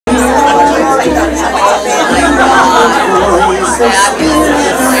And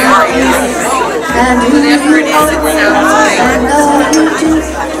who you are, and all you do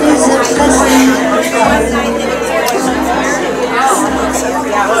is a blessing.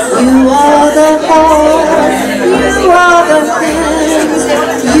 You are the heart, you are the hands,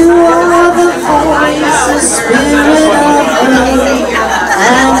 you are the voice, the spirit of love.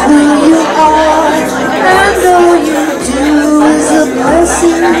 And who you are, and all you do is a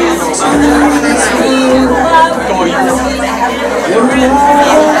blessing to this world. In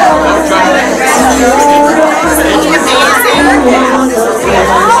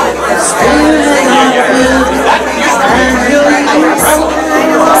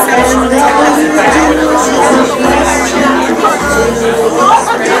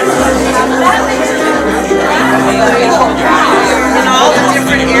all the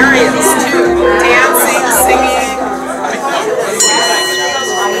different areas too, dancing, singing.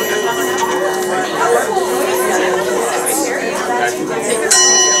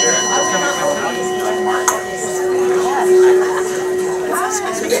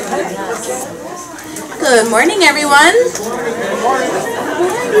 Good morning, everyone.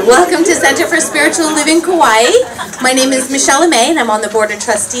 Welcome to Center for Spiritual Living Kauai. My name is Michelle May, and I'm on the Board of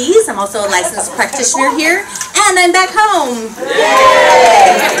Trustees. I'm also a licensed practitioner here, and I'm back home.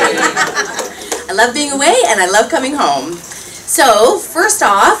 I love being away, and I love coming home. So, first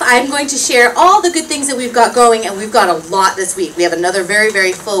off, I'm going to share all the good things that we've got going, and we've got a lot this week. We have another very,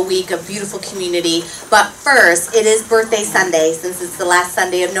 very full week of beautiful community. But first, it is birthday Sunday, since it's the last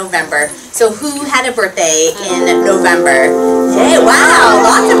Sunday of November. So who had a birthday in November? Yay, wow,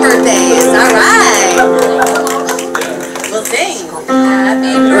 lots of birthdays. All right. We'll sing.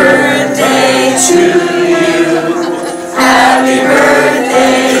 Happy birthday to you. Happy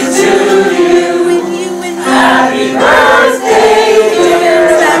birthday to you. Happy birthday, dear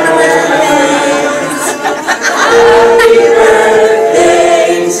Feren. Happy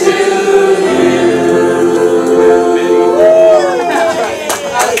birthday to you.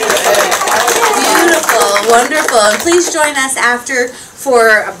 Beautiful, wonderful. And please join us after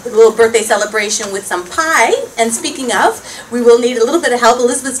for a little birthday celebration with some pie. And speaking of, we will need a little bit of help.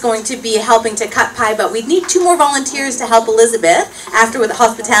 Elizabeth's going to be helping to cut pie, but we need 2 more volunteers to help Elizabeth after with the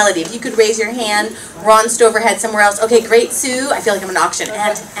hospitality. If you could raise your hand. Ron Stoverhead somewhere else. Okay, great. Sue, I feel like I'm an auction.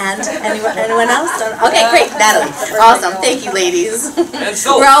 And anyone else? Okay, great. Natalie. Awesome. Thank you, ladies. And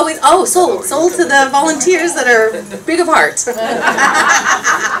sold. We're always sold to the volunteers that are big of heart.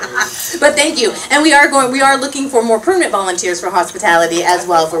 But thank you. And we are looking for more permanent volunteers for hospitality as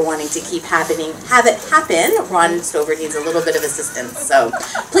well, if we're wanting to keep have it happen. Ron Stover needs a little bit of assistance. So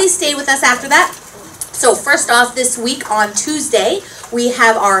please stay with us after that. So first off, this week on Tuesday, we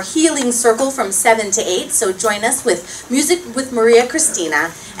have our healing circle from 7 to 8. So join us with Music with Maria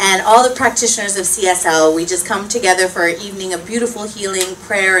Christina and all the practitioners of CSL. We just come together for an evening of beautiful healing,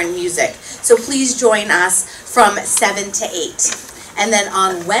 prayer, and music. So please join us from 7 to 8. And then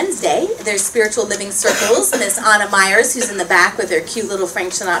on Wednesday, there's Spiritual Living Circles. Miss Anna Myers, who's in the back with her cute little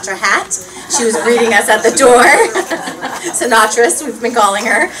Frank Sinatra hat. She was greeting us at the door. Sinatress, we've been calling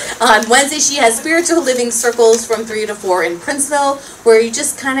her. On Wednesday, she has Spiritual Living Circles from 3 to 4 in Princeville, where you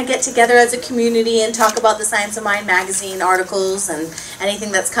just kind of get together as a community and talk about the Science of Mind magazine articles and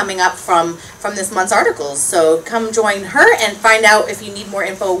anything that's coming up from this month's articles. So come join her and find out if you need more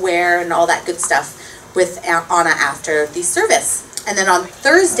info where and all that good stuff with Anna after the service. And then on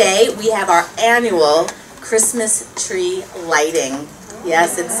Thursday, we have our annual Christmas tree lighting.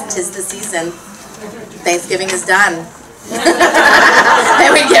 Yes, tis the season. Thanksgiving is done.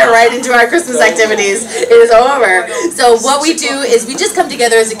 And we get right into our Christmas activities. It is over. So what we do is we just come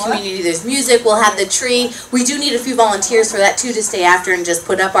together as a community. There's music. We'll have the tree. We do need a few volunteers for that too, to stay after and just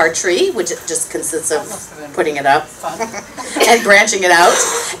put up our tree, which just consists of putting it up and branching it out.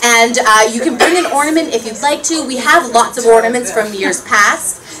 And you can bring an ornament if you'd like to. We have lots of ornaments from years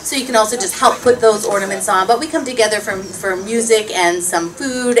past, so you can also just help put those ornaments on. But we come together for music and some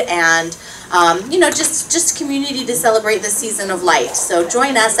food and you know, just community to celebrate the season of light. So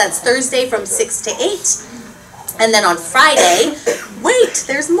join us. That's Thursday from 6 to 8. And then on Friday, wait,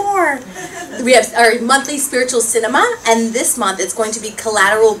 there's more. We have our monthly spiritual cinema, and this month it's going to be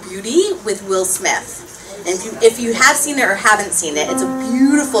Collateral Beauty with Will Smith. And if you have seen it or haven't seen it, it's a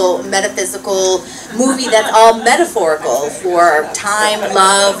beautiful metaphysical movie that's all metaphorical for time,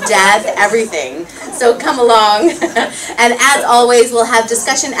 love, death, everything. So come along. And as always, we'll have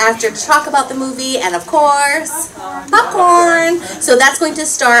discussion after to talk about the movie and, of course, popcorn. So that's going to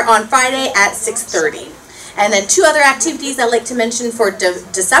start on Friday at 6:30. And then 2 other activities I'd like to mention for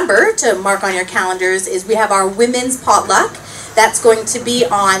December to mark on your calendars is we have our Women's Potluck. That's going to be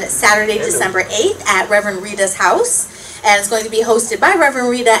on Saturday, December 8th at Reverend Rita's house. And it's going to be hosted by Reverend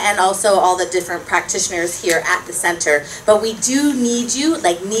Rita and also all the different practitioners here at the center. But we do need you,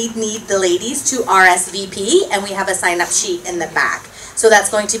 like need the ladies to RSVP, and we have a sign-up sheet in the back. So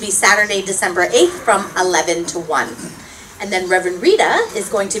that's going to be Saturday, December 8th from 11 to 1. And then Reverend Rita is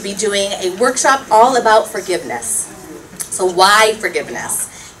going to be doing a workshop all about forgiveness. So why forgiveness?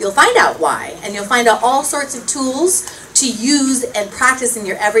 You'll find out why, and you'll find out all sorts of tools to use and practice in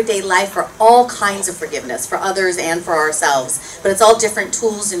your everyday life for all kinds of forgiveness, for others and for ourselves. But it's all different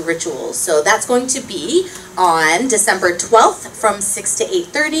tools and rituals. So that's going to be on December 12th from 6 to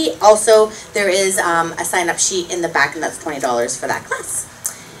 8:30. Also, there is a sign-up sheet in the back, and that's $20 for that class.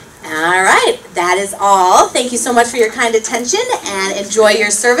 All right, that is all. Thank you so much for your kind attention, and enjoy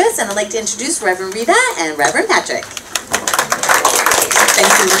your service. And I'd like to introduce Reverend Rita and Reverend Patrick. Thank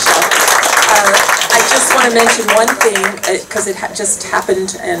you, Michelle. I just want to mention one thing, because it just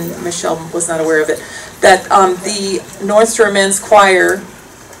happened and Michelle was not aware of it, that the Nordstrom Men's Choir,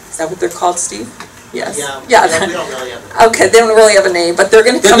 is that what they're called, Steve? Yes. Yeah. We don't really have a name. Okay, they don't really have a name, but they're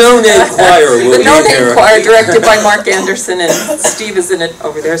going to come. The No Name Choir will be The No here. Name Choir, directed by Mark Anderson, and Steve is in it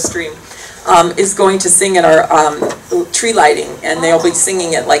over there, stream, is going to sing at our tree lighting, and they'll be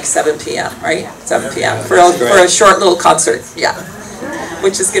singing at like 7 p.m., right? 7 p.m. for a short little concert, yeah,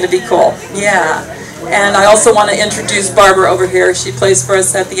 which is going to be cool, yeah. And I also want to introduce Barbara over here. She plays for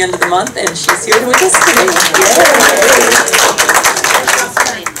us at the end of the month, and she's here with us today. Yay!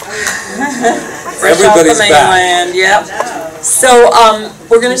 Everybody's back. Yep. So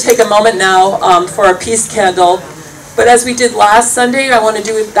we're going to take a moment now for our peace candle. But as we did last Sunday, I want to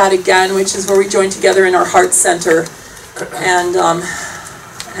do that again, which is where we join together in our heart center and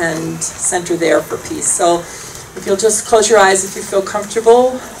center there for peace. So if you'll just close your eyes if you feel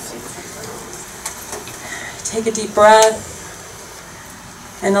comfortable. Take a deep breath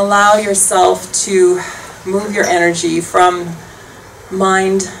and allow yourself to move your energy from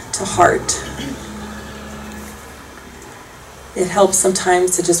mind to heart. It helps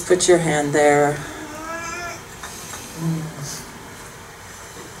sometimes to just put your hand there.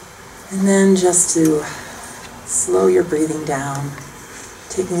 And then just to slow your breathing down,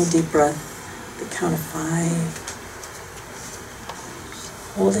 taking a deep breath at the count of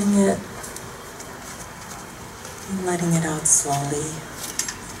 5, holding it, and letting it out slowly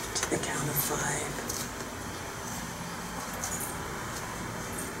to the count of 5.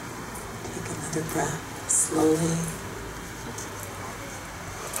 Take another breath slowly.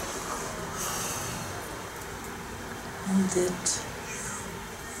 Hold it.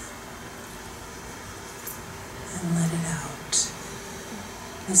 And let it out.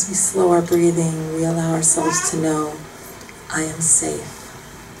 As we slow our breathing, we allow ourselves to know, I am safe.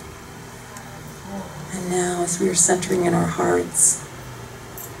 And now, as we are centering in our hearts,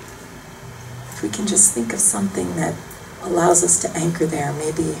 if we can just think of something that allows us to anchor there,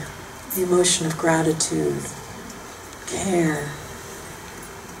 maybe the emotion of gratitude, care,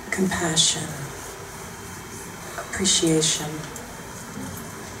 compassion, appreciation.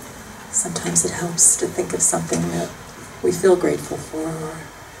 Sometimes it helps to think of something that we feel grateful for or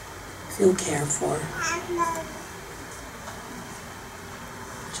feel cared for.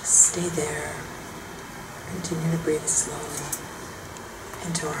 Just stay there. Continue to breathe slowly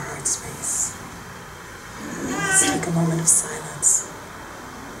into our heart space. Let's take a moment of silence.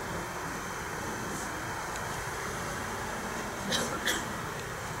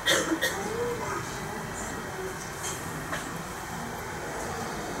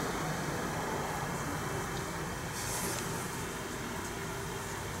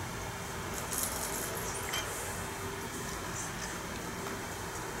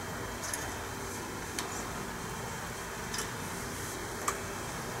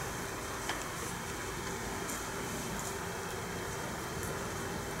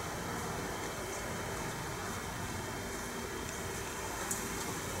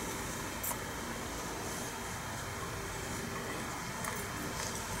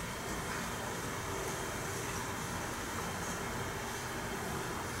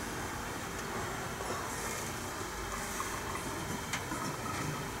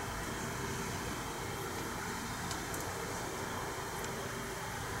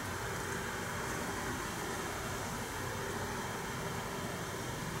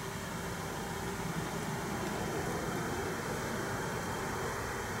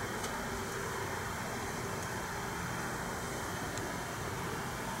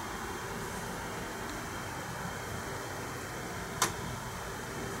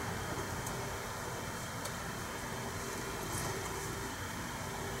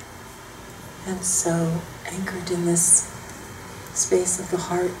 And so, anchored in this space of the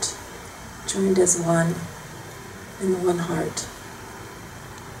heart, joined as one, in the one heart.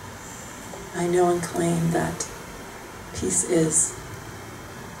 I know and claim that peace is,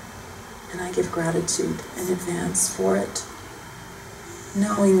 and I give gratitude in advance for it,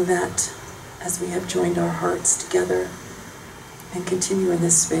 knowing that as we have joined our hearts together and continue in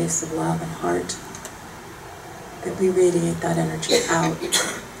this space of love and heart, that we radiate that energy out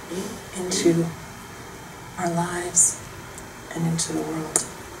into our lives and into the world.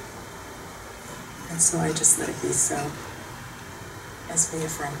 And so I just let it be so, as we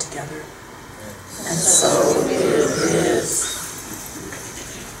affirm together. And so it is.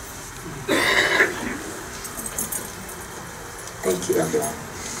 Thank you, everyone.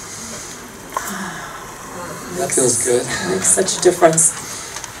 That feels good. Makes such a difference.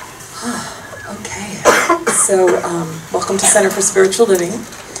 Okay, so welcome to Center for Spiritual Living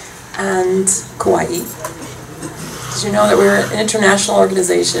and Kaua'i. Did you know that we're an international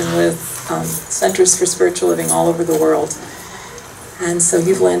organization with centers for spiritual living all over the world? And so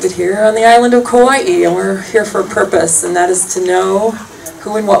you've landed here on the island of Kaua'i, and we're here for a purpose, and that is to know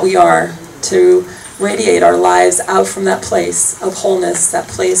who and what we are, to radiate our lives out from that place of wholeness, that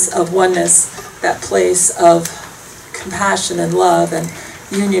place of oneness, that place of compassion and love and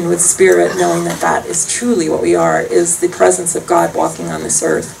union with spirit, knowing that that is truly what we are, is the presence of God walking on this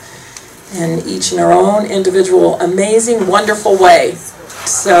earth, and each in our own individual, amazing, wonderful way.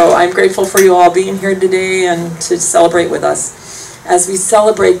 So I'm grateful for you all being here today and to celebrate with us. As we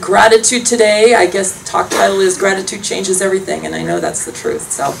celebrate gratitude today, I guess the talk title is Gratitude Changes Everything, and I know that's the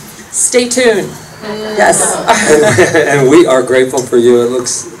truth, so stay tuned. Yes. And we are grateful for you. It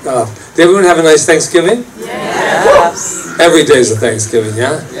looks, did everyone have a nice Thanksgiving? Yes. Every day's a Thanksgiving,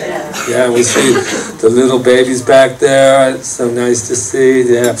 yeah? Yeah, we see the little babies back there. It's so nice to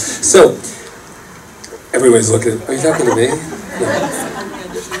see. Yeah. So, everybody's looking. Are you talking to me? No.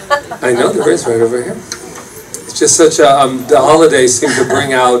 I know, there is right over here. It's just such a, the holidays seem to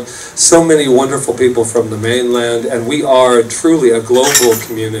bring out so many wonderful people from the mainland, and we are truly a global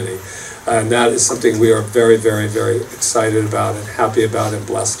community. And that is something we are very, very, very excited about and happy about and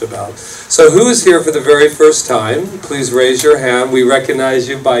blessed about. So who is here for the very first time? Please raise your hand. We recognize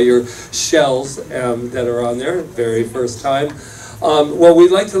you by your shells that are on there, very first time. Well,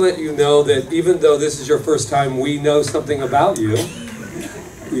 we'd like to let you know that even though this is your first time, we know something about you.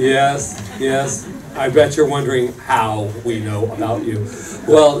 Yes, yes. I bet you're wondering how we know about you.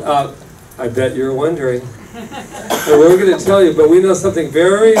 Well, I bet you're wondering. And we're going to tell you, but we know something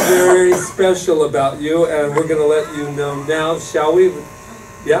very, very special about you, and we're going to let you know now, shall we?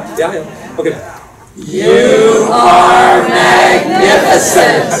 Yeah? Yeah, yeah. Okay. You are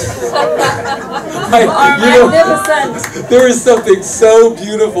magnificent! Magnificent! There is something so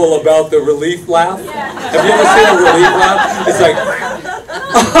beautiful about the relief laugh. Have you ever seen a relief laugh? It's like,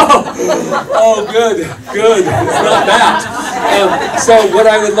 oh, good, good. It's not that. So what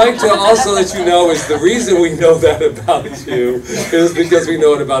I would like to also let you know is the reason we know that about you is because we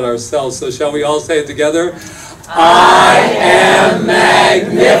know it about ourselves. So shall we all say it together? I am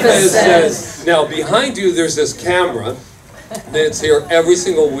magnificent. Now behind you there's this camera that's here every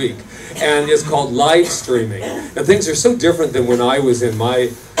single week, and it's called live streaming. And things are so different than when I was in my,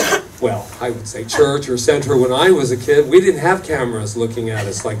 well, I would say church or center. When I was a kid, we didn't have cameras looking at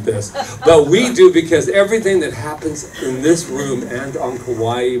us like this. But we do, because everything that happens in this room and on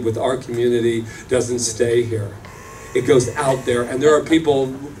Kauai with our community doesn't stay here. It goes out there, and there are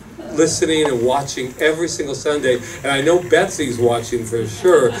people listening and watching every single Sunday. And I know Betsy's watching for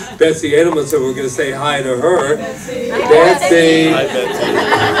sure. Betsy Edelman, so we're going to say hi to her. Betsy. Hi, Betsy.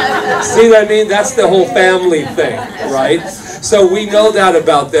 See what I mean? That's the whole family thing, right? So we know that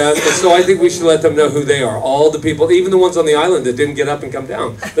about them, and so I think we should let them know who they are. All the people, even the ones on the island that didn't get up and come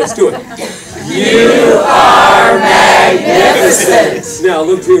down. Let's do it. You are magnificent. Now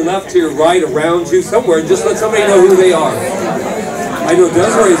look to your left, to your right, around you, somewhere, and just let somebody know who they are. I know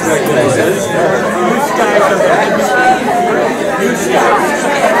Desiree is magnificent.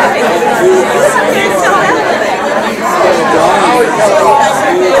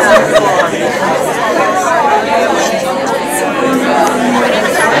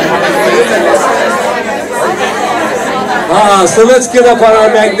 So let's get up on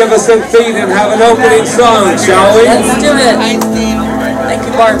our magnificent feet and have an opening song, shall we? Let's do it. Thank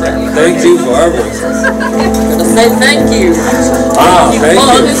you, Barbara. Thank you, Barbara. I'm gonna say thank you. Wow, Thank you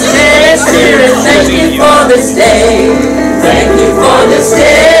for this day, Spirit. Thank you for this day. Thank you for this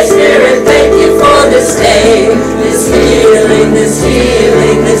day, Spirit. Thank you for this day. This healing, this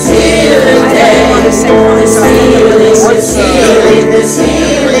healing, this healing day. This healing, this healing, this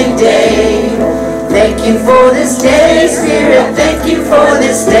healing day. Thank you for this day, Spirit. Thank you for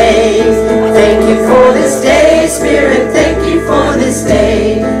this day. Thank you for this day, Spirit, thank you for this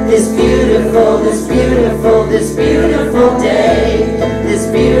day. This beautiful, this beautiful, this beautiful day. This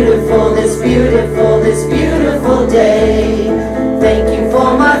beautiful, this beautiful, this beautiful day. Thank you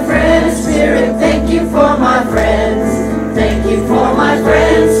for my friends, Spirit, thank you for my friends. Thank you for my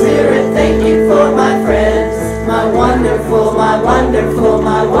friends, Spirit, thank you for my friends. My wonderful, my wonderful,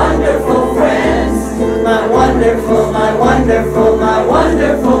 my wonderful friends. My wonderful, my wonderful, my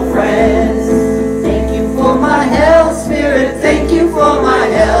wonderful friends. Thank you for my health, Spirit, thank you for my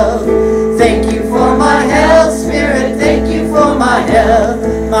health. Thank you for my health, Spirit, thank you for my health.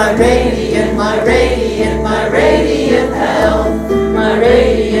 My radiant, my radiant, my radiant health. My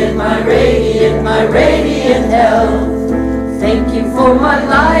radiant, my radiant, my radiant health. Thank you for my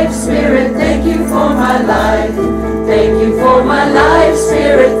life, Spirit, thank you for my life. Thank you for my life,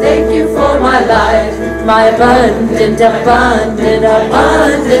 Spirit, thank you for my life. My abundant, abundant,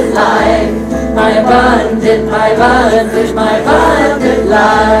 abundant life. My abundant, my abundant, my abundant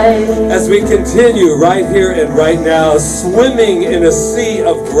life. As we continue right here and right now, swimming in a sea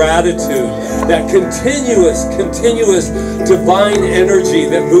of gratitude, that continuous divine energy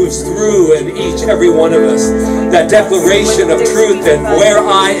that moves through in each, every one of us, that declaration of truth that where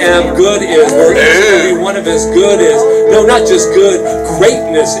I am, good is, where each and every one of us, good is. No, not just good,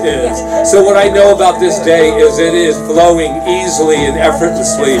 greatness is. So what I know about this day is it is flowing easily and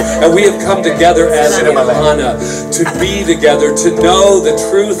effortlessly, and we have come together as an Ohana to be together, to know the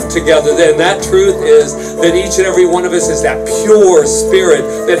truth together, and that truth is that each and every one of us is that pure spirit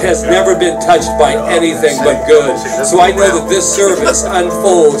that has never been touched by anything but good. So I know that this service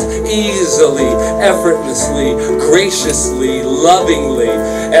unfolds easily, effortlessly, graciously, lovingly,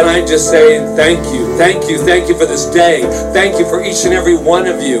 and I'm just saying thank you, thank you, thank you for this day. Thank you for each and every one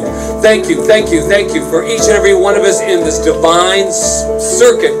of you. Thank you, thank you, thank you for each and every one of us in this divine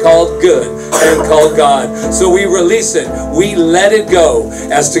circuit called good and called God. So we release it, we let it go,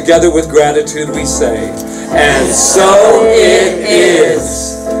 as together with gratitude we say, and so it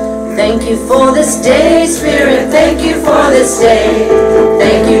is. Thank you for this day, Spirit, thank you for this day.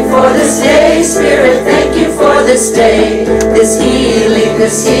 Thank you for this day, Spirit, thank you for this day. This healing,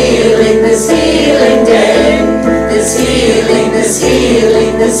 this healing, this healing day. This healing, this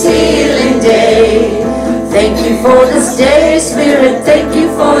healing, this healing day. Thank you for this day, Spirit, thank you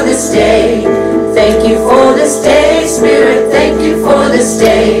for this day. Thank you for this day, Spirit, thank you for this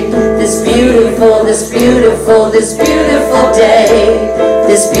day. This beautiful, this beautiful, this beautiful day.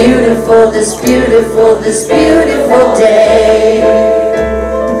 This beautiful, this beautiful, this beautiful day.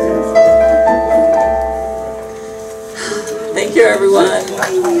 Thank you, everyone. I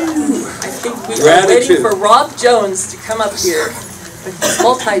think we are waiting for Rob Jones to come up here. But he's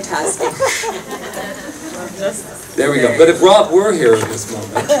multitasking. There we go. But if Rob were here at this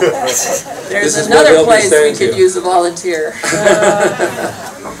moment, there's another place we could use a volunteer.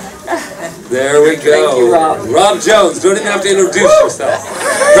 There we go. Thank you, Rob. Rob Jones, don't even have to introduce yourself.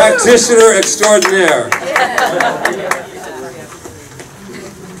 Practitioner extraordinaire.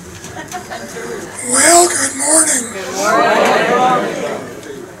 Well, good morning. Good morning.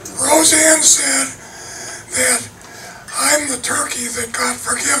 Roseanne said that I'm the turkey that got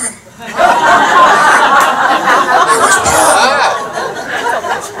forgiven. I was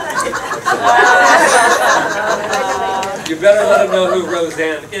You better let him know who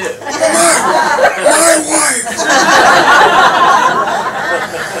Roseanne is. my wife.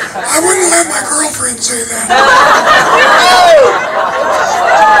 I wouldn't let my girlfriend say that.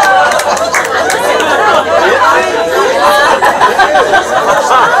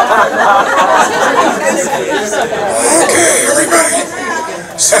 Okay, everybody,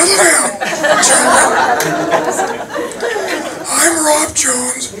 settle down, children. I'm Rob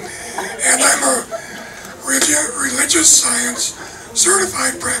Jones, and I'm a religious science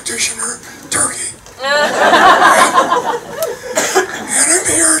certified practitioner, turkey. And I'm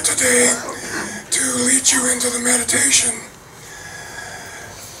here today to lead you into the meditation.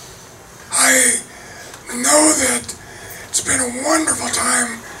 I know that it's been a wonderful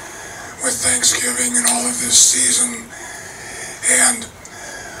time with Thanksgiving and all of this season, and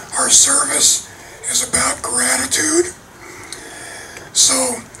our service is about gratitude.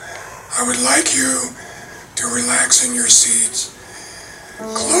 So I would like you to relax in your seats.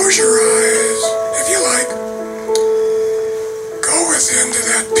 Close your eyes, if you like. Go within to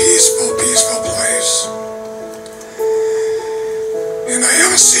that peaceful, peaceful place. And I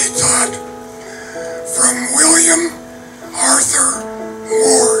have a seed thought from William Arthur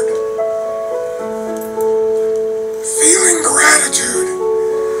Ward. Feeling gratitude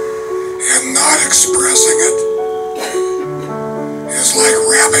and not expressing it is like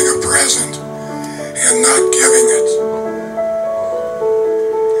wrapping a present and not giving it.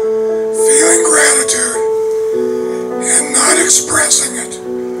 Feeling gratitude and not expressing it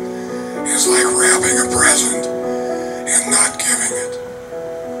is like wrapping a present and not giving it.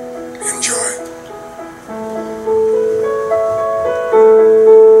 Enjoy.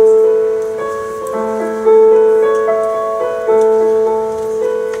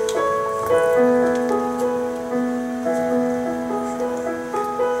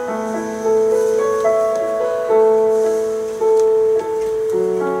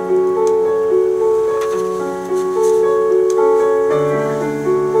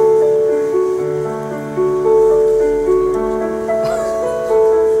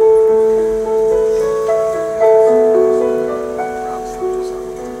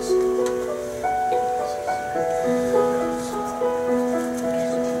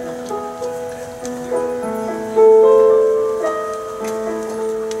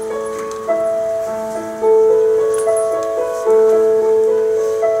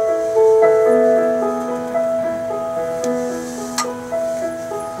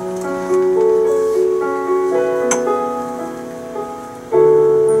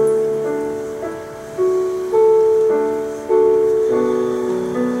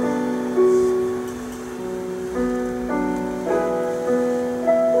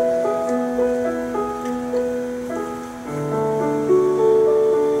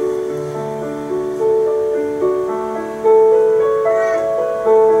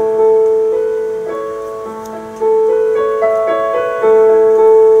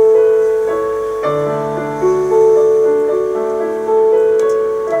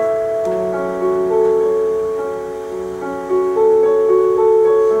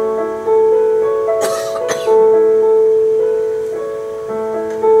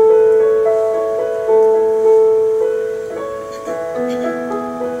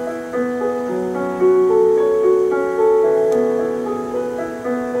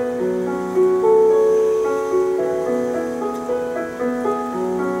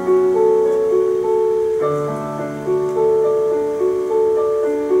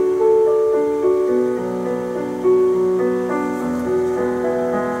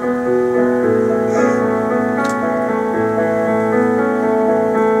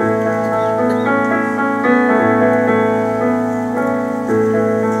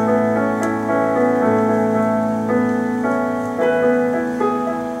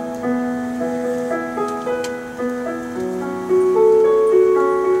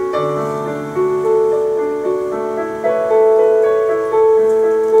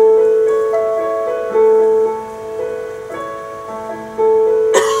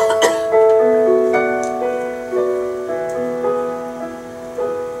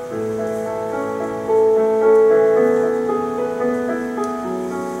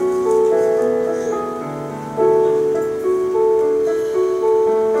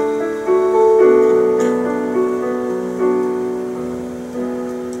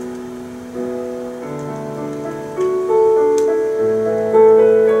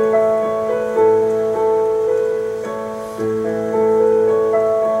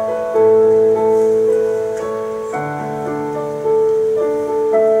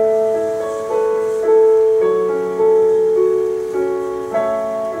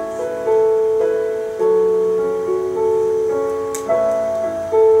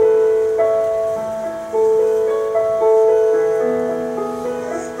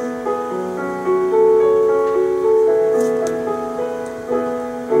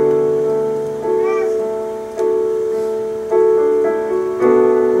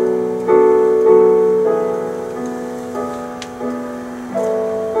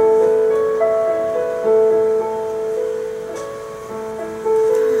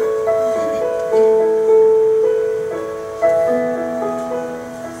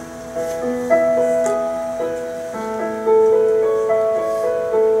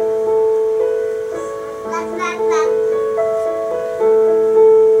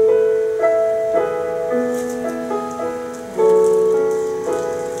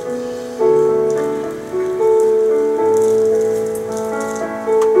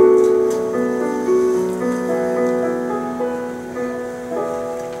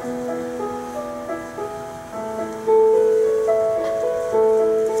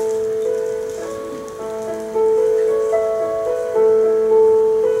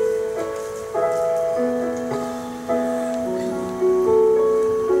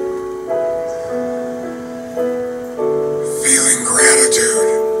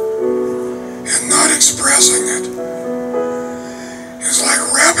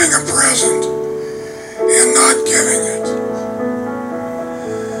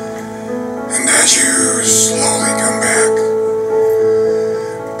 as you slowly come back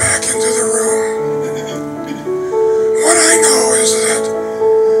into the room, what I know is that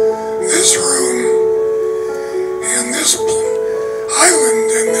this room and this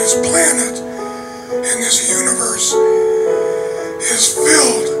island and this planet and this universe is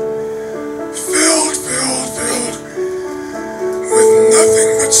filled with nothing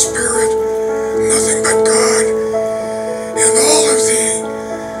but spirit, nothing but God, and all of the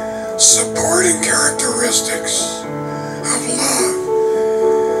supporting characteristics of love,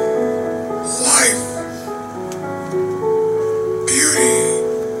 life, beauty,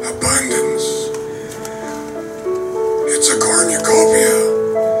 abundance. It's a cornucopia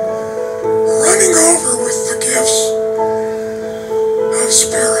running over with the gifts of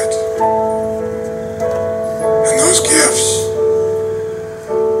spirit. And those gifts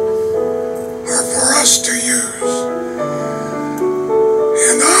are for us to use.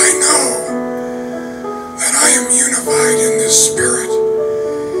 And I know that I am unified in this spirit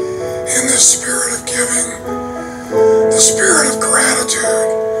of giving, the spirit of gratitude,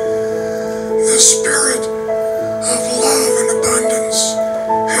 the spirit of love and abundance,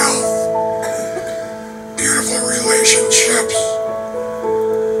 health, beautiful relationships.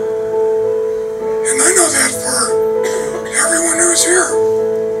 And I know that for everyone who's here,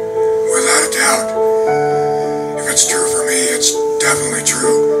 without a doubt. If it's true for me, it's definitely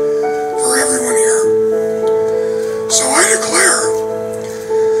true for everyone here. So I declare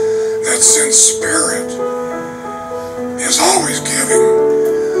that since Spirit is always giving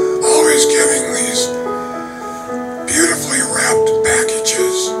these beautifully wrapped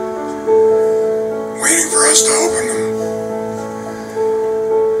packages, waiting for us to open them,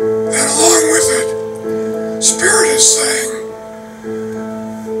 that along with it, Spirit is saying,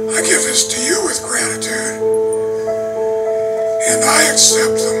 I give this to you with gratitude, and I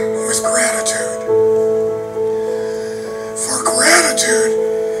accept them with gratitude. For gratitude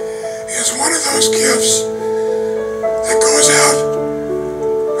is one of those gifts that goes out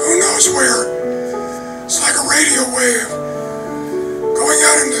who knows where. It's like a radio wave going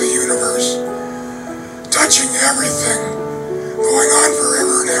out into the universe, touching everything, going on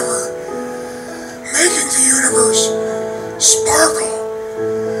forever and ever, making the universe sparkle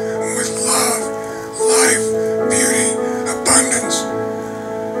with love, life, beauty, abundance,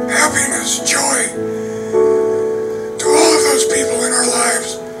 happiness, joy, to all of those people in our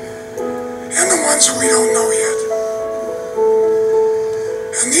lives, and the ones that we don't know yet.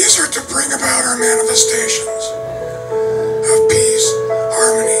 And these are to bring about our manifestations of peace,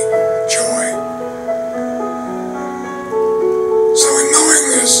 harmony, joy. So in knowing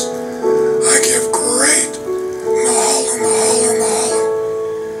this, I give great mahalo, mahalo, mahalo.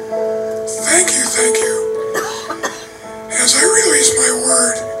 Thank you, as I release my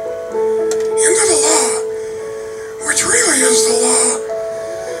word into the law, which really is the law,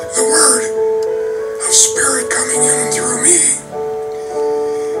 the word of Spirit coming in and through me,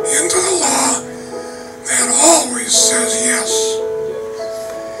 into the law that always says yes.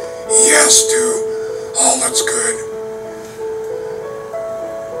 Yes to all that's good.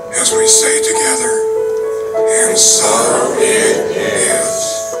 As we say together, and so it is.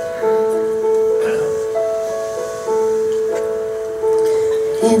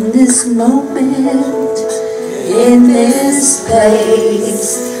 In this moment, in this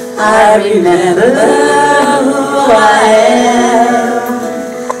place, I remember who I am.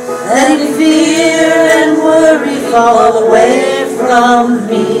 Letting fear and worry fall away from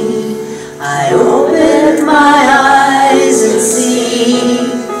me, I open my eyes and see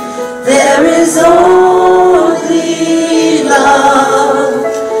there is only love.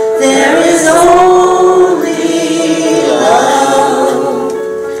 There is only love.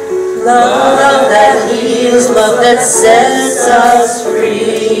 Love that heals, love that sets us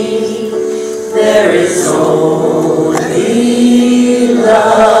free. There is only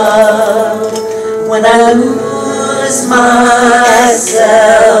love. When I lose myself,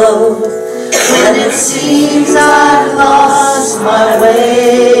 when it seems I've lost my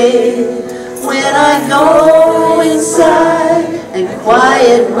way, when I go inside and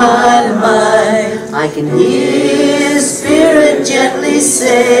quiet my mind, I can hear Spirit gently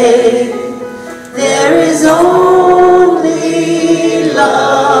say, there is only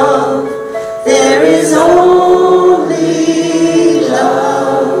love. There is only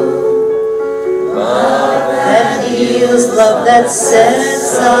love. Love that heals, love that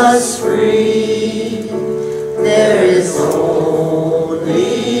sets us free. There is only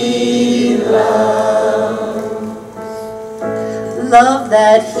love. Love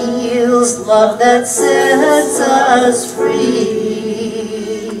that heals, love that sets us free.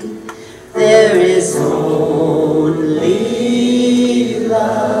 There is only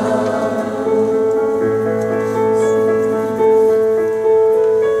love.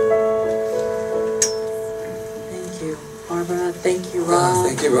 Thank you, Barbara. Thank you, Rob.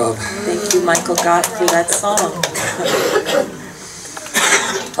 Thank you, Rob. Thank you, Michael Gott, for that song.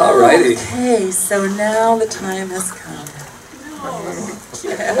 Alrighty. Okay, so now the time has come.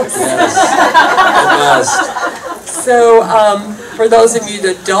 Yes. So, for those of you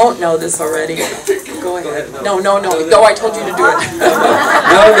that don't know this already, go ahead. No, I told you to do it.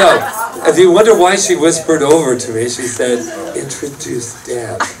 No. If you wonder why she whispered over to me, she said, introduce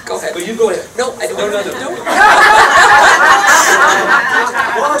Deb. Go ahead. Well, you go ahead. No, I don't. No.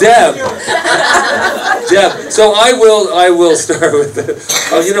 Deb. So I will start with the,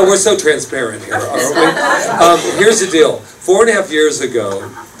 you know, we're so transparent here, aren't we? Here's the deal. 4.5 years ago,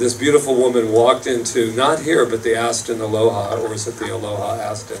 this beautiful woman walked into, not here, but the Aston Aloha, or is it the Aloha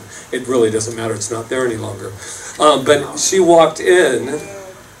Aston? It really doesn't matter, it's not there any longer. But she walked in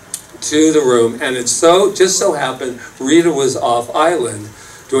to the room, and it just so happened Rita was off island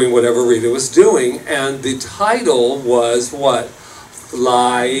doing whatever Rita was doing, and the title was what?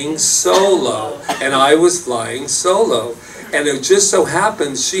 Flying Solo. And I was flying solo. And it just so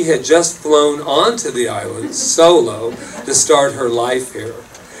happened she had just flown onto the island solo to start her life here.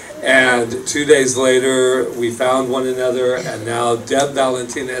 And 2 days later, we found one another, and now Deb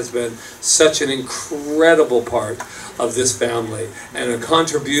Valentina has been such an incredible part of this family, and a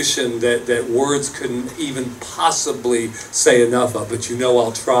contribution that words couldn't even possibly say enough of, but you know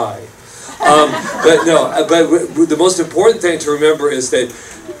I'll try. But the most important thing to remember is that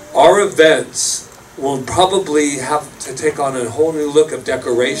our events will probably have to take on a whole new look of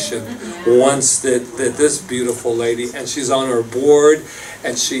decoration once that this beautiful lady, and she's on our board,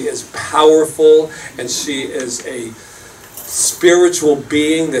 and she is powerful, and she is a spiritual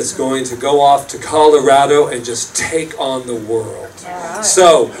being that's going to go off to Colorado and just take on the world.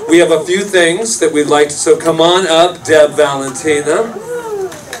 So we have a few things that we'd like to, so come on up, Deb Valentina.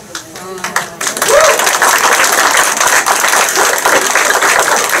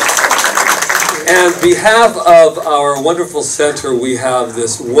 And on behalf of our wonderful center, we have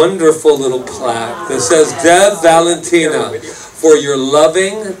this wonderful little plaque that says, Deb Valentina, for your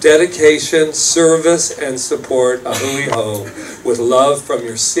loving dedication, service, and support, ahui ho, with love from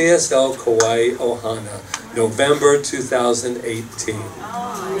your CSL Kauai Ohana, November 2018.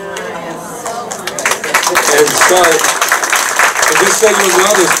 And so, just so you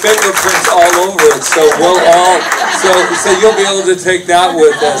know, there's fingerprints all over it, so so you'll be able to take that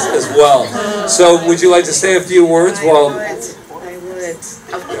with us as well. So would you like to say a few words while... I would.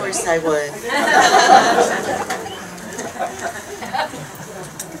 Of course I would.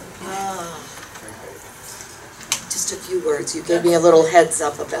 Just a few words. You gave me a little heads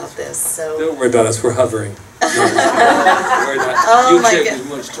up about this, so... Don't worry about us, we're hovering. Oh you my take God. as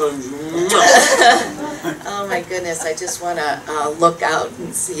much time as you want. Oh my goodness, I just want to look out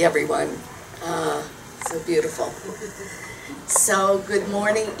and see everyone. So beautiful. So good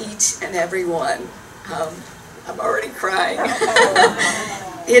morning each and every one. I'm already crying.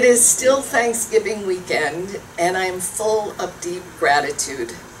 It is still Thanksgiving weekend, and I'm full of deep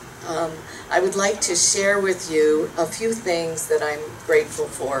gratitude. I would like to share with you a few things that I'm grateful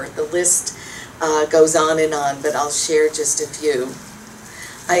for. The list goes on, but I'll share just a few.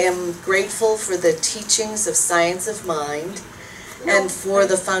 I am grateful for the teachings of Science of Mind and for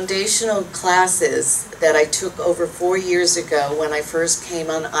the foundational classes that I took over 4 years ago when I first came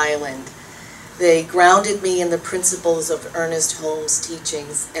on island. They grounded me in the principles of Ernest Holmes'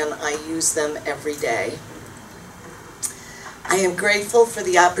 teachings, and I use them every day. I am grateful for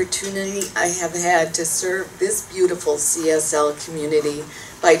the opportunity I have had to serve this beautiful CSL community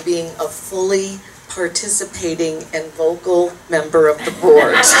by being a fully participating and vocal member of the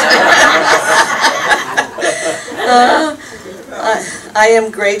board. I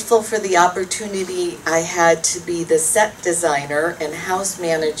am grateful for the opportunity I had to be the set designer and house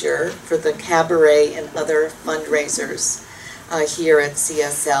manager for the cabaret and other fundraisers here at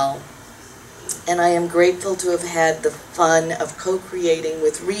CSL. And I am grateful to have had the fun of co-creating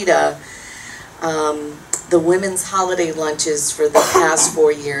with Rita the women's holiday lunches for the past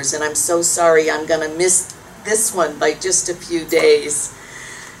 4 years. And I'm so sorry I'm going to miss this one by just a few days.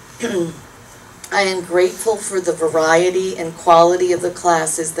 I am grateful for the variety and quality of the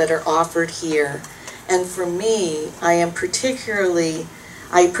classes that are offered here. And for me, I particularly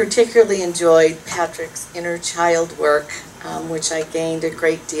enjoyed Patrick's inner child work, which I gained a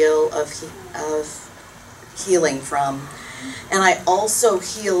great deal of healing from. And I also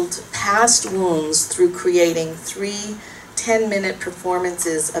healed past wounds through creating 3 10-minute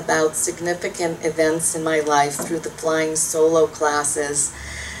performances about significant events in my life through the flying solo classes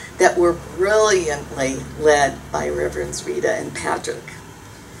that were brilliantly led by Reverends Rita and Patrick.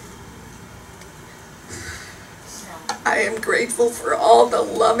 I am grateful for all the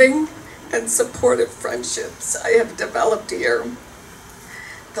loving and supportive friendships I have developed here.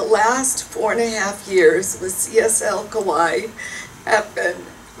 The last 4.5 years with CSL Kauai have been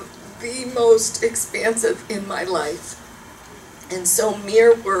the most expansive in my life, and so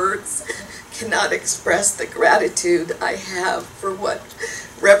mere words cannot express the gratitude I have for what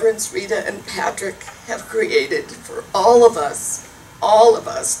Reverends Rita and Patrick have created for all of us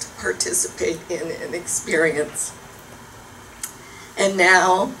to participate in and experience. And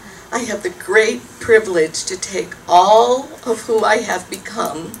now I have the great privilege to take all of who I have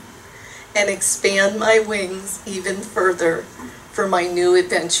become and expand my wings even further for my new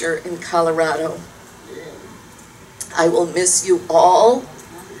adventure in Colorado. I will miss you all.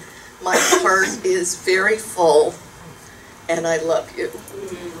 My heart is very full, and I love you.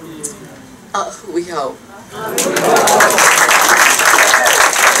 We hope.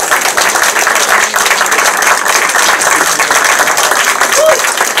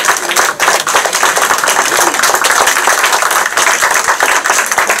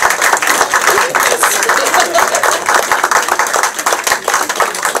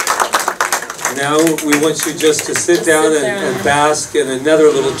 Now we want you just to sit down and bask in another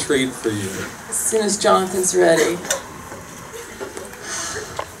little treat for you. As soon as Jonathan's ready.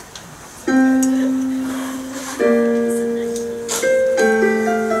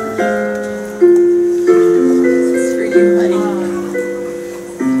 This is for you, honey.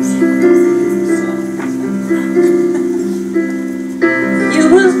 You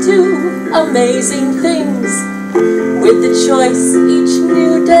will do amazing things with the choice each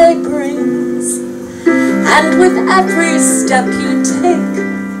new day brings. And with every step you take,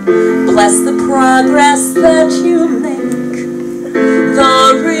 bless the progress that you make.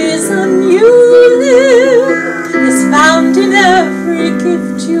 The reason you live is found in every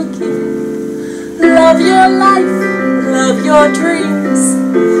gift you give. Love your life, love your dreams.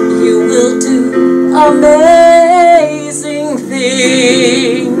 You will do amazing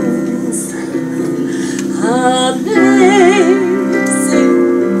things. Amazing,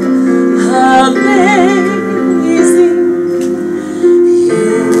 amazing.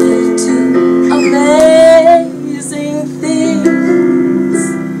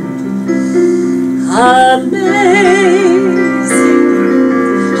 Amazing,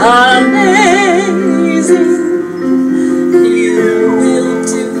 amazing, you will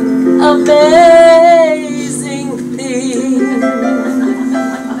do amazing things.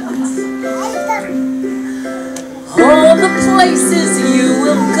 All the places you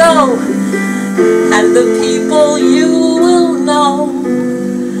will go and the people you will know.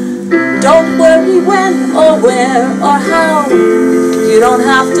 Don't worry when or where or how. You don't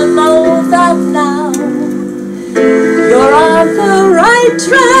have to know that now. You're on the right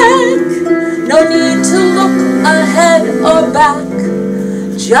track. No need to look ahead or back.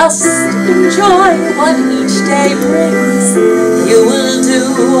 Just enjoy what each day brings. You will do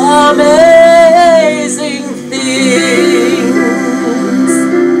amazing things.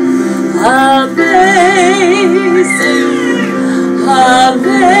 Amazing,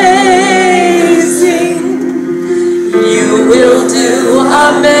 amazing. You will do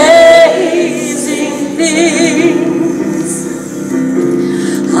amazing things.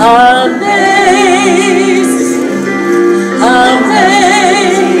 Amazing,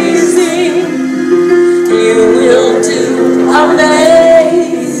 amazing. You will do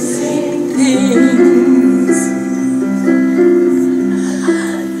amazing things.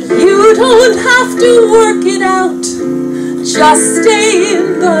 You don't have to work it out. Just stay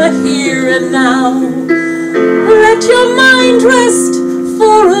in the here and now. Let your mind rest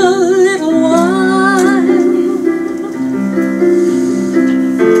for a little while.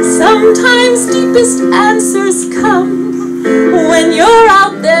 Sometimes deepest answers come when you're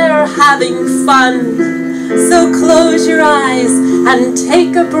out there having fun. So close your eyes and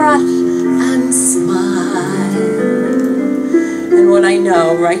take a breath and smile. And what I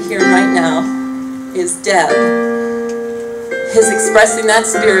know right here and right now is Deb is expressing that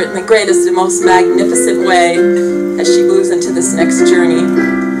spirit in the greatest and most magnificent way as she moves into this next journey.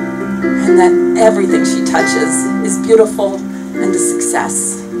 And that everything she touches is beautiful and a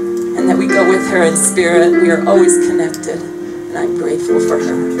success. And that we go with her in spirit. We are always connected. And I'm grateful for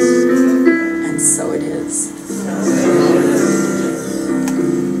her. And so it is.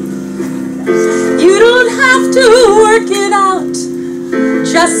 You don't have to work it out.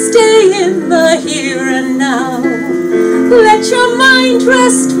 Just stay in the here and now. Let your mind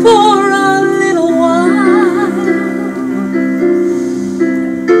rest for a little while.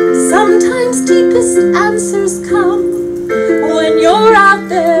 Sometimes deepest answers come when you're out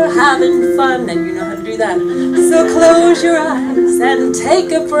there having fun, and you know how to do that. So close your eyes and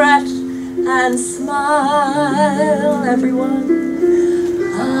take a breath and smile, everyone.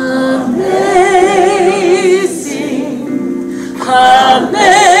 Amazing, amazing.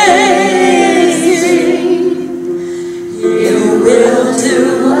 You will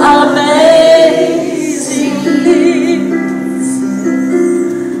do amazing things.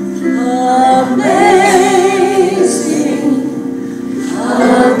 Amazing,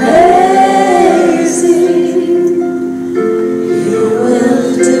 amazing. You will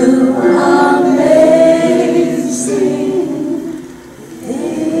do amazing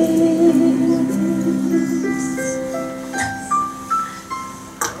things.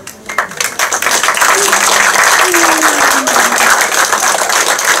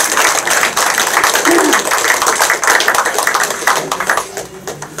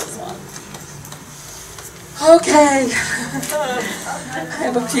 Okay, I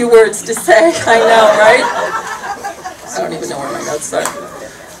have a few words to say, I know, right? I don't even know where my notes are.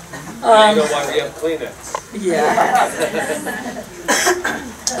 You know why we have Kleenex. Yeah.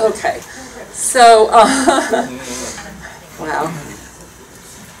 Okay, so, wow.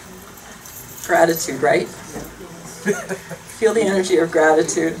 Gratitude, right? Feel the energy of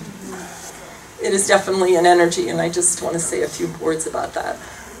gratitude. It is definitely an energy, and I just want to say a few words about that.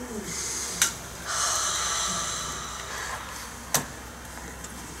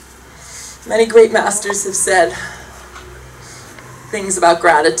 Many great masters have said things about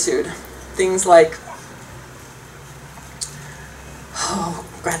gratitude. Things like, oh,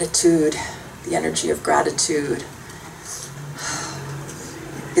 gratitude, the energy of gratitude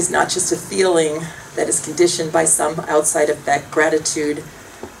is not just a feeling that is conditioned by some outside effect. Gratitude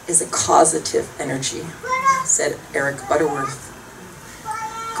is a causative energy, said Eric Butterworth.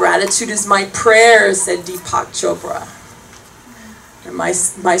 Gratitude is my prayer, said Deepak Chopra. And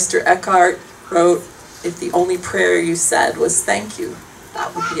Meister Eckhart wrote, if the only prayer you said was thank you,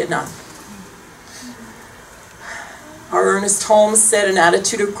 that would be enough. Our Ernest Holmes said an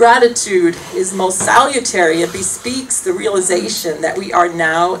attitude of gratitude is most salutary. It bespeaks the realization that we are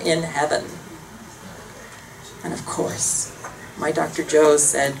now in heaven. And of course, my Dr. Joe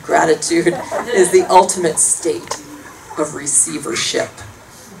said gratitude is the ultimate state of receivership.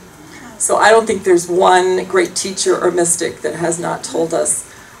 So I don't think there's one great teacher or mystic that has not told us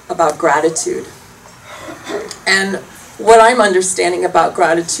about gratitude. And what I'm understanding about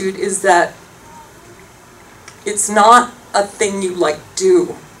gratitude is that it's not a thing you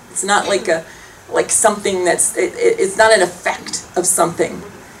do. It's not like something that's, it's not an effect of something.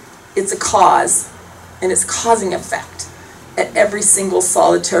 It's a cause, and it's causing effect at every single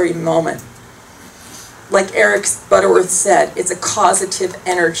solitary moment. Like Eric Butterworth said, it's a causative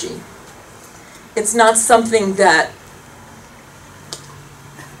energy. It's not something that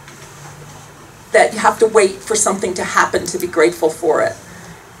you have to wait for something to happen to be grateful for it.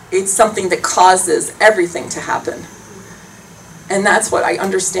 It's something that causes everything to happen. And that's what I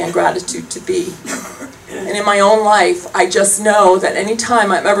understand gratitude to be. And in my own life, I just know that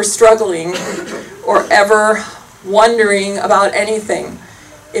anytime I'm ever struggling or ever wondering about anything,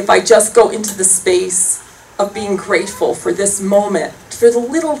 if I just go into the space of being grateful for this moment, for the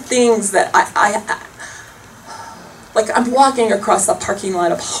little things that like I'm walking across the parking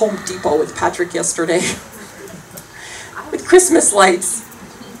lot of Home Depot with Patrick yesterday with Christmas lights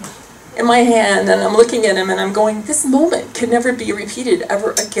in my hand, and I'm looking at him and I'm going, this moment can never be repeated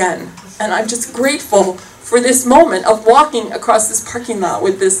ever again. And I'm just grateful for this moment of walking across this parking lot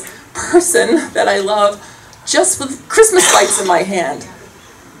with this person that I love, just with Christmas lights in my hand.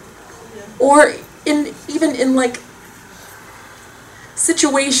 Or even in like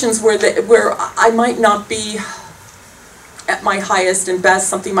situations where I might not be at my highest and best,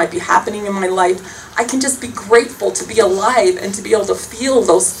 something might be happening in my life, I can just be grateful to be alive and to be able to feel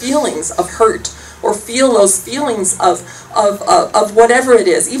those feelings of hurt, or feel those feelings of whatever it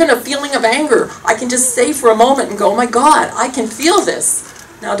is. Even a feeling of anger, I can just say for a moment and go, oh my God, I can feel this.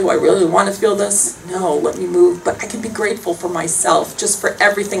 Now, do I really want to feel this? No, let me move. But I can be grateful for myself, just for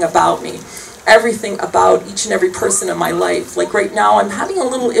everything about me. Everything about each and every person in my life. Like right now, I'm having a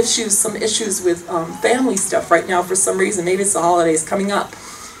little some issues with family stuff right now for some reason. Maybe it's the holidays coming up.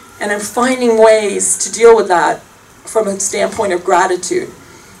 And I'm finding ways to deal with that from a standpoint of gratitude.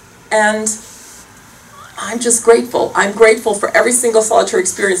 And I'm just grateful. I'm grateful for every single solitary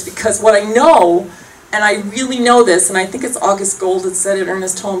experience, because what I know And I really know this, and I think it's August Gold that said it,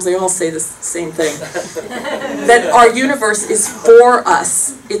 Ernest Holmes, they all say the same thing, that our universe is for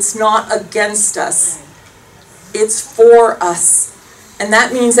us. It's not against us. It's for us. And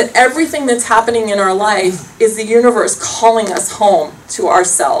that means that everything that's happening in our life is the universe calling us home to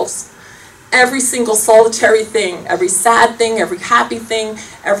ourselves. Every single solitary thing, every sad thing, every happy thing,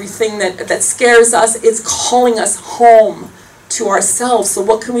 everything that scares us, it's calling us home to ourselves. So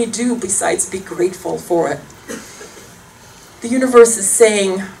what can we do besides be grateful for it? The universe is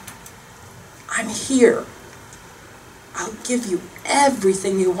saying, I'm here. I'll give you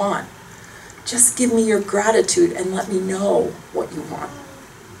everything you want. Just give me your gratitude and let me know what you want.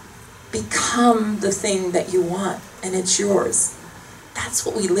 Become the thing that you want, and it's yours. That's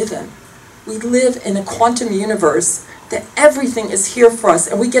what we live in. We live in a quantum universe that everything is here for us,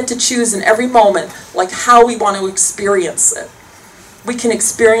 and we get to choose in every moment like how we want to experience it. We can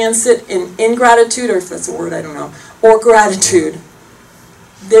experience it in ingratitude, or if that's a word, I don't know, or gratitude.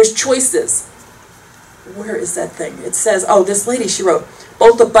 There's choices. Where is that thing? It says, oh, this lady, she wrote,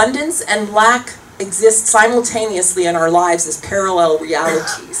 both abundance and lack exist simultaneously in our lives as parallel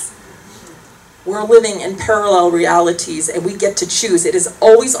realities. We're living in parallel realities, and we get to choose. It is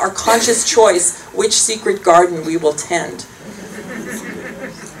always our conscious choice which secret garden we will tend.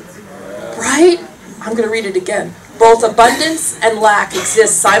 Right? I'm going to read it again. Both abundance and lack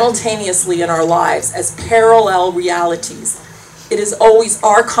exist simultaneously in our lives as parallel realities. It is always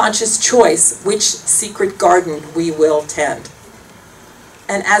our conscious choice which secret garden we will tend.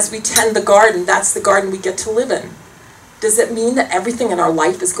 And as we tend the garden, that's the garden we get to live in. Does it mean that everything in our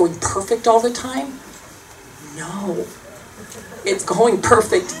life is going perfect all the time? No. It's going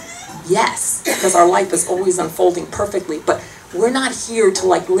perfect, yes, because our life is always unfolding perfectly, but we're not here to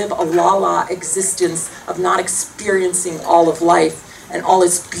like live a la-la existence of not experiencing all of life and all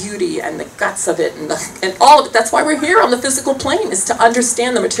its beauty and the guts of it and all of it. That's why we're here on the physical plane, is to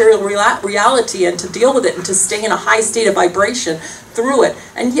understand the material reality and to deal with it and to stay in a high state of vibration through it.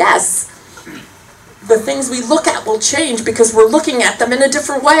 And yes, the things we look at will change because we're looking at them in a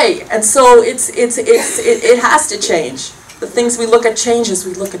different way. And so it has to change. The things we look at change as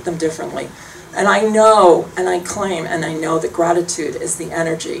we look at them differently. And I know, and I claim, and I know that gratitude is the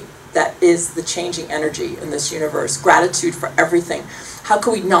energy that is the changing energy in this universe. Gratitude for everything. How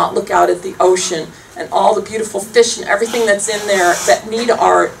can we not look out at the ocean and all the beautiful fish and everything that's in there that need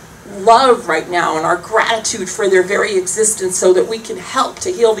our love right now and our gratitude for their very existence so that we can help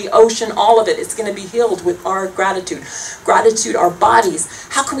to heal the ocean, all of it. It's going to be healed with our gratitude. Gratitude, our bodies.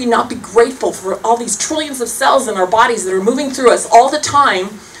 How can we not be grateful for all these trillions of cells in our bodies that are moving through us all the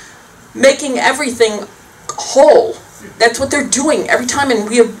time, making everything whole? That's what they're doing every time, and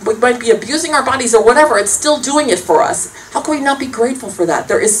we might be abusing our bodies or whatever, it's still doing it for us. How can we not be grateful for that?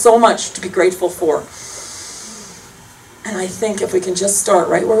 There is so much to be grateful for. And I think if we can just start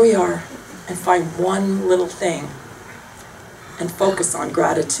right where we are and find one little thing and focus on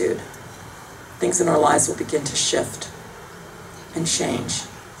gratitude, things in our lives will begin to shift and change.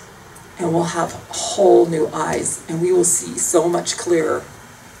 And we'll have whole new eyes, and we will see so much clearer.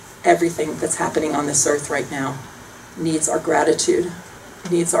 Everything that's happening on this earth right now needs our gratitude,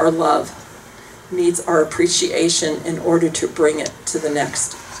 needs our love, needs our appreciation in order to bring it to the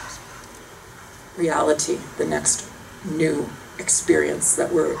next reality, the next new experience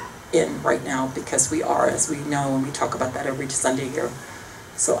that we're in right now, because we are, as we know, and we talk about that every Sunday here.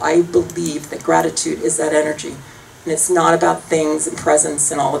 So I believe that gratitude is that energy, and it's not about things and presents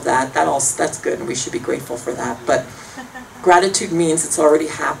and all of that. That's good, and we should be grateful for that. But gratitude means it's already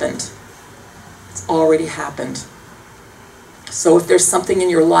happened. It's already happened. So if there's something in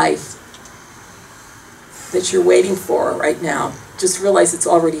your life that you're waiting for right now, just realize it's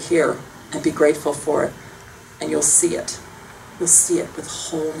already here and be grateful for it. And you'll see it. You'll see it with a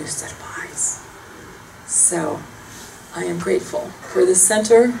whole new set of eyes. So I am grateful for this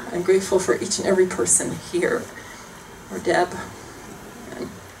center. I'm grateful for each and every person here. Or Deb. And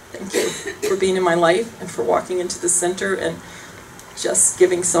thank you for being in my life and for walking into the center and just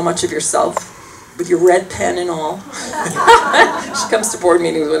giving so much of yourself with your red pen and all. She comes to board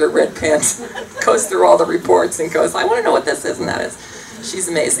meetings with her red pen, goes through all the reports and goes, I want to know what this is and that is. She's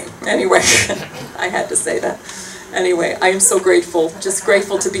amazing. Anyway, I had to say that. Anyway, I am so grateful, just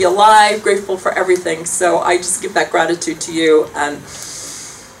grateful to be alive, grateful for everything. So I just give that gratitude to you and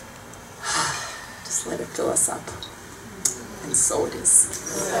just let it fill us up. And so it is.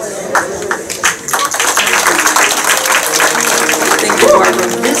 Thank you, Barbara.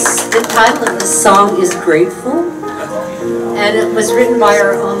 The title of this song is Grateful, and it was written by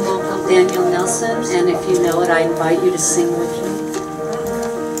our own local Daniel Nelson, and if you know it, I invite you to sing with me.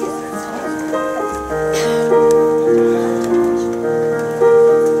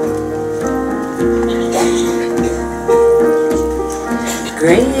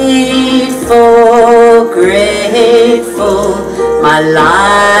 Grateful, grateful, my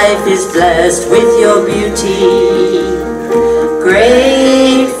life is blessed with your beauty.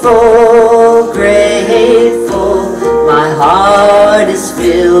 Grateful, grateful, my heart is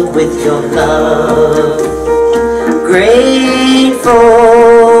filled with your love. Grateful,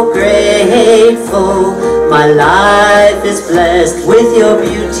 grateful, my life is blessed with your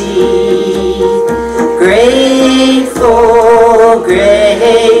beauty. Grateful,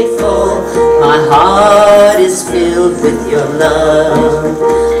 grateful, my heart is filled with your love.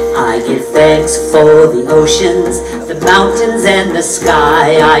 I give thanks for the oceans, the mountains and the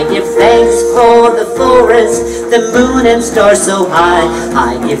sky. I give thanks for the forest, the moon and stars so high.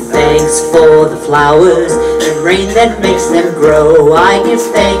 I give thanks for the flowers and rain that makes them grow. I give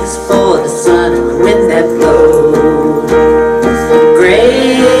thanks for the sun and the wind that blows.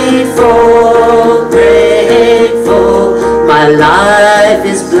 Grateful, grateful, my life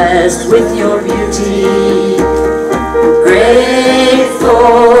is blessed with your beauty. Grateful,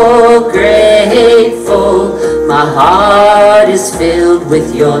 grateful, my heart is filled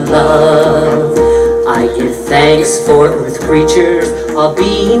with your love. I give thanks for earth creatures, all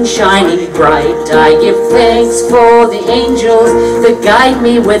beings shining bright. I give thanks for the angels that guide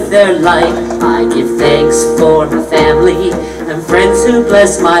me with their light. I give thanks for my family and friends who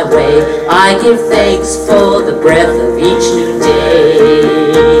bless my way. I give thanks for the breath of each new day.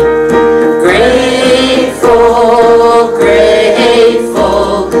 Grateful,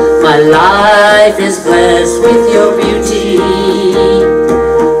 grateful, my life is blessed with your beauty.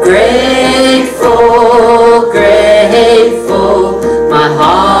 Grateful, grateful, my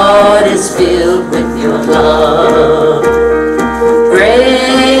heart is filled with your love.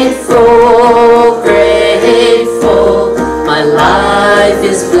 Grateful, grateful, my life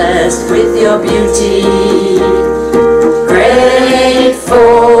is blessed with your beauty. Grateful,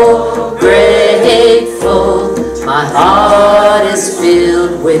 grateful, my heart is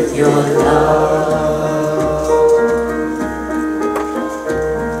filled with your love.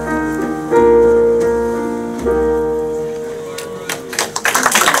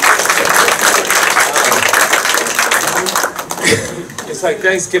 It's like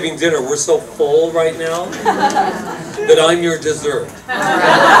Thanksgiving dinner. We're so full right now that I'm your dessert.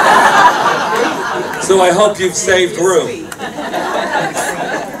 So I hope you've saved room.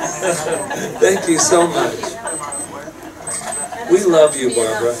 Thank you so much. We love you,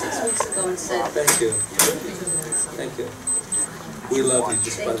 Barbara. Thank you. Thank you. We love you,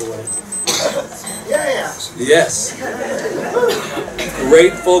 just by the way. Yes.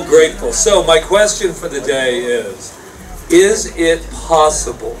 Grateful, grateful. So my question for the day is it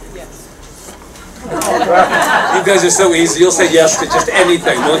possible? You guys are so easy. You'll say yes to just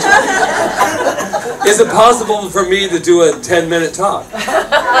anything, won't you? Is it possible for me to do a 10-minute talk?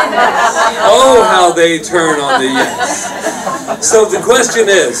 Oh, how they turn on the yes. So the question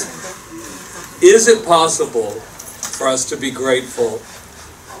is it possible for us to be grateful,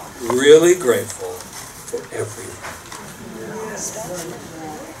 really grateful, for everything?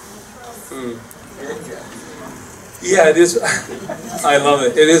 Yeah, it is. I love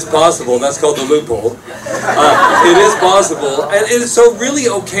it. It is possible. That's called the loophole. It is possible. And it is so really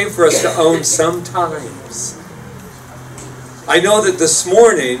okay for us to own sometimes. I know that this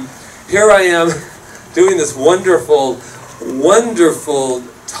morning, here I am doing this wonderful, wonderful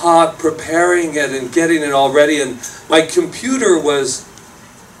talk, preparing it and getting it all ready. And my computer was,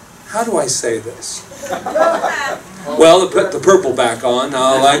 how do I say this? Well, put the purple back on.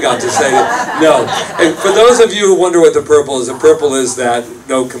 All I got to say no. And for those of you who wonder what the purple is that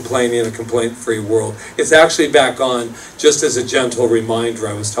no complaining in a complaint-free world. It's actually back on just as a gentle reminder.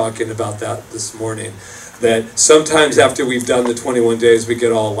 I was talking about that this morning. That sometimes after we've done the 21 days, we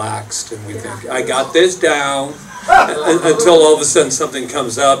get all laxed and we think, I got this down. Until all of a sudden something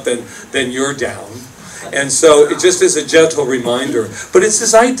comes up and then you're down. And so it just is a gentle reminder. But it's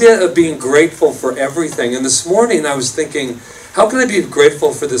this idea of being grateful for everything. And this morning I was thinking, how can I be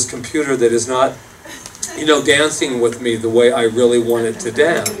grateful for this computer that is not, dancing with me the way I really want it to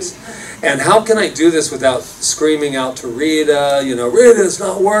dance? And how can I do this without screaming out to Rita, Rita, it's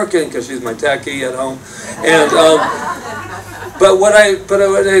not working, because she's my techie at home. And but what I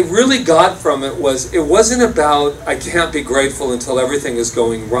really got from it was, it wasn't about I can't be grateful until everything is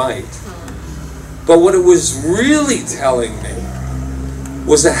going right. But what it was really telling me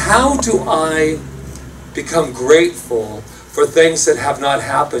was that how do I become grateful for things that have not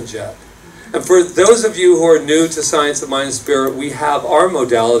happened yet? And for those of you who are new to Science of Mind and Spirit, we have our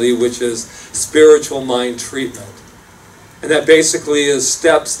modality, which is spiritual mind treatment. And that basically is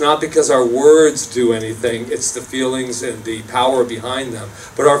steps, not because our words do anything, it's the feelings and the power behind them.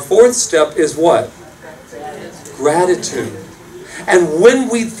 But our fourth step is what? Gratitude. And when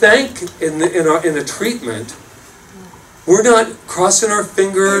we thank in a treatment, we're not crossing our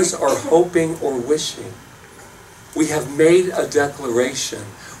fingers or hoping or wishing. We have made a declaration.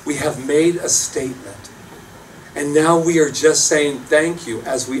 We have made a statement. And now we are just saying thank you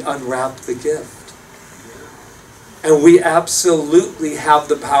as we unwrap the gift. And we absolutely have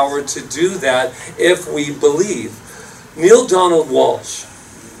the power to do that if we believe. Neil Donald Walsh,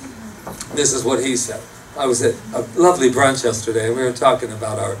 this is what he said. I was at a lovely brunch yesterday, and we were talking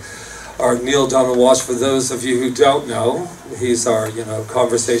about our Neil Donald Walsh. For those of you who don't know, he's our,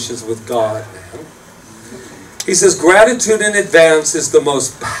 Conversations with God man. He says, gratitude in advance is the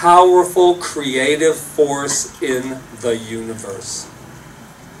most powerful creative force in the universe.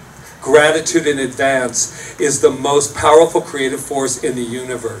 Gratitude in advance is the most powerful creative force in the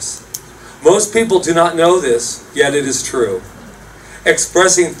universe. Most people do not know this, yet it is true.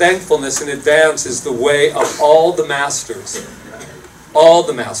 Expressing thankfulness in advance is the way of all the masters. All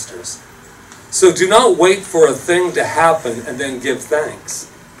the masters. So do not wait for a thing to happen and then give thanks.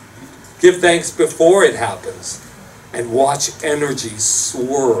 Give thanks before it happens and watch energy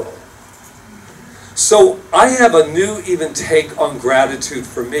swirl. So I have a new even take on gratitude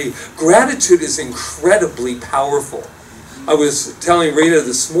for me. Gratitude is incredibly powerful. I was telling Rita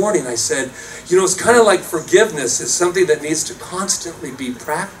this morning, I said, it's kind of like forgiveness. It's something that needs to constantly be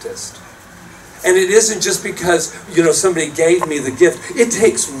practiced. And it isn't just because, somebody gave me the gift. It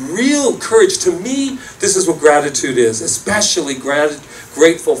takes real courage. To me, this is what gratitude is, especially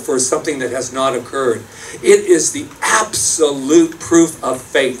grateful for something that has not occurred. It is the absolute proof of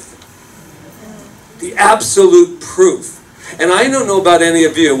faith. The absolute proof. And I don't know about any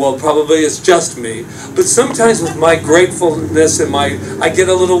of you, well, probably it's just me, but sometimes with my gratefulness and I get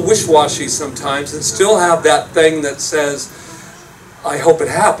a little wish-washy sometimes and still have that thing that says, I hope it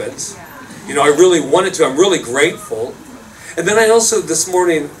happens. I really want it to. I'm really grateful. And then I also, this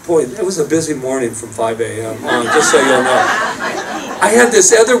morning, boy, it was a busy morning from 5 a.m. on, just so you'll know. I had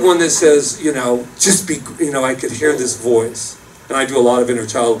this other one that says, just be, I could hear this voice. And I do a lot of inner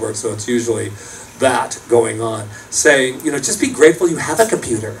child work, so it's usually that going on, saying, just be grateful you have a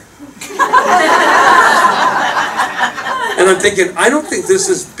computer. And I'm thinking, I don't think this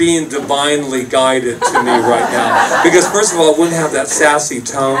is being divinely guided to me right now. Because first of all, it wouldn't have that sassy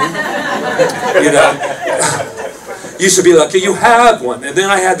tone. You should be lucky you have one. And then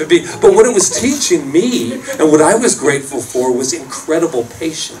I had to be, but what it was teaching me, and what I was grateful for, was incredible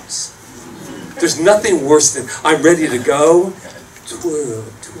patience. There's nothing worse than, I'm ready to go, twirl,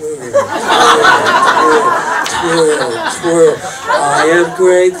 twirl, twirl, twirl, twirl. I am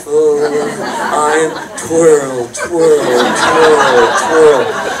grateful. I am twirl, twirl, twirl, twirl.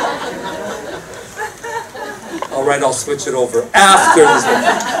 All right, I'll switch it over after this.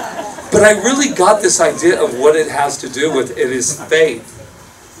 But I really got this idea of what it has to do with. It is faith.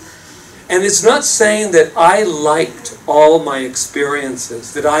 And it's not saying that I liked all my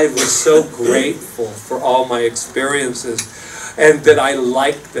experiences, that I was so grateful for all my experiences, and that I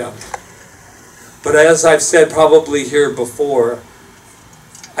liked them. But as I've said probably here before,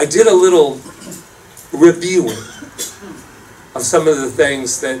 I did a little reviewing of some of the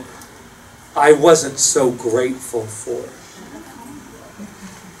things that I wasn't so grateful for.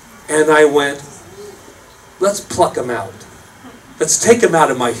 And I went, let's pluck them out. Let's take them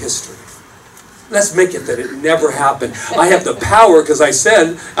out of my history. Let's make it that it never happened. I have the power, because I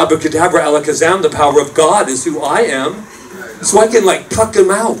said, Abacadabra Alakazam, the power of God is who I am. So I can pluck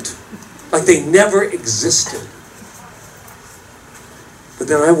them out. Like they never existed. But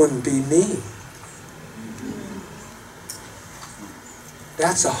then I wouldn't be me.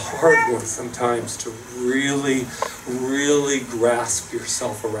 That's a hard one sometimes to really, really grasp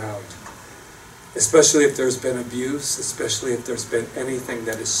yourself around. Especially if there's been abuse, especially if there's been anything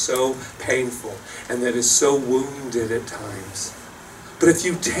that is so painful and that is so wounded at times. But if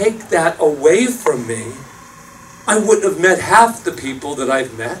you take that away from me, I wouldn't have met half the people that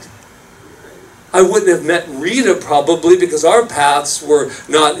I've met. I wouldn't have met Rita probably, because our paths were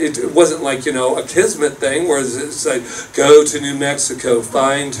not, it wasn't like, a kismet thing where it's like, go to New Mexico,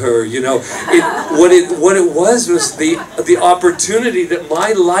 find her, What it was the opportunity that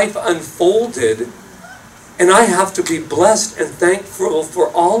my life unfolded, and I have to be blessed and thankful for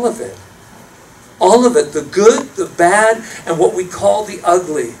all of it. All of it, the good, the bad, and what we call the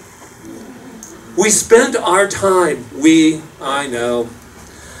ugly. We spend our time,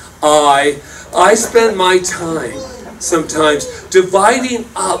 I spend my time sometimes dividing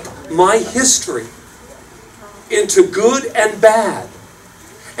up my history into good and bad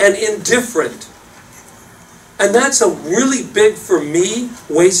and indifferent. And that's a really big, for me,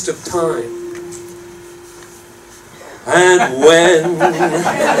 waste of time. And when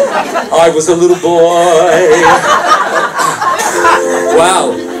I was a little boy,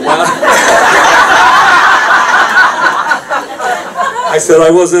 wow. I said I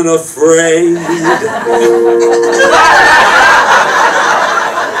wasn't afraid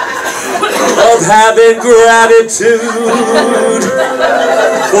of having gratitude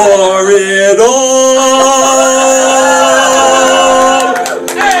for it all.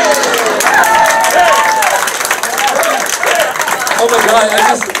 Oh my God,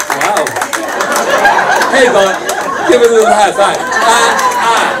 wow. Hey, Bob, give it a little high five.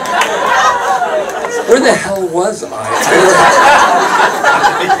 Where the hell was I?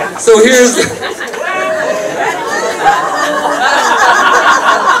 So here's...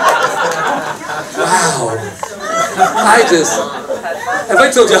 Wow. Have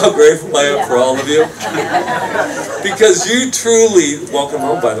I told you how grateful I am for all of you? Because you truly, welcome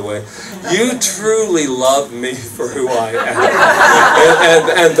home by the way, you truly love me for who I am.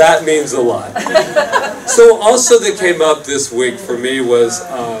 And that means a lot. So also that came up this week for me was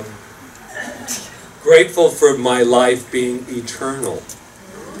grateful for my life being eternal.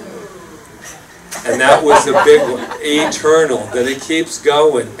 And that was a big one, eternal, that it keeps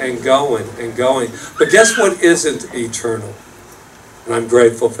going and going and going. But guess what isn't eternal? And I'm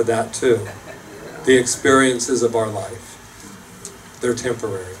grateful for that too. The experiences of our life. They're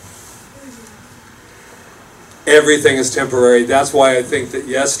temporary. Everything is temporary. That's why I think that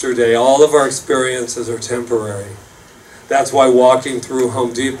yesterday, all of our experiences are temporary. That's why walking through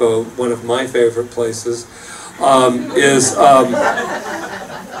Home Depot, one of my favorite places,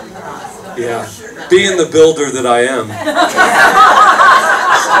 being the builder that I am.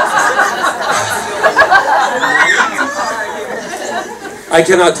 I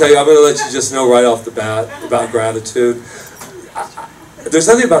cannot tell you, I'm going to let you just know right off the bat about gratitude. There's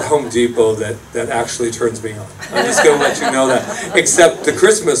something about Home Depot that actually turns me on. I'm just going to let you know that. Except the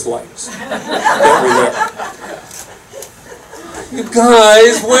Christmas lights that were there. You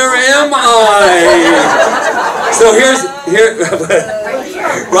guys, where am I? So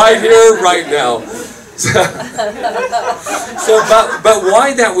right here, right now. But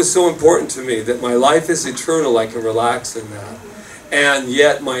why that was so important to me, that my life is eternal, I can relax in that. And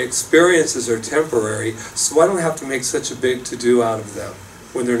yet my experiences are temporary, so I don't have to make such a big to-do out of them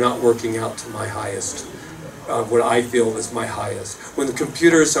when they're not working out to my highest, what I feel is my highest. When the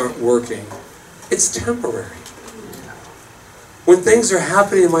computers aren't working, it's temporary. When things are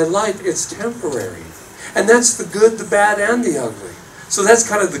happening in my life, it's temporary. And that's the good, the bad, and the ugly. So that's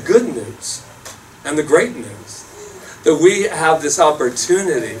kind of the good news and the great news. That we have this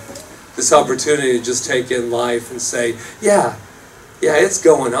opportunity to just take in life and say, yeah, it's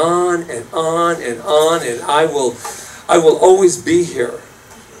going on and on and on, and I will always be here.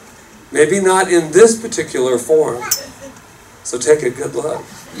 Maybe not in this particular form. So take a good look.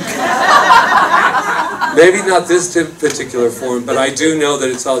 Maybe not this particular form, but I do know that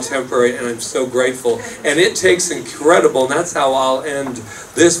it's all temporary, and I'm so grateful. And it takes incredible, and that's how I'll end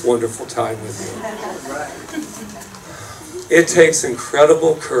this wonderful time with you. It takes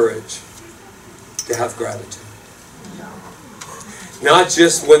incredible courage to have gratitude. Not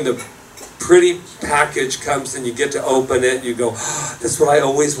just when the pretty package comes and you get to open it, you go, oh, that's what I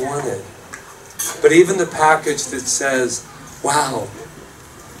always wanted. But even the package that says, wow,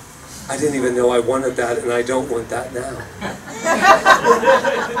 I didn't even know I wanted that, and I don't want that now.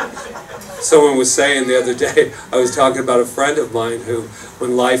 Someone was saying the other day, I was talking about a friend of mine who,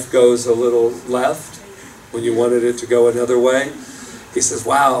 when life goes a little left, when you wanted it to go another way, he says,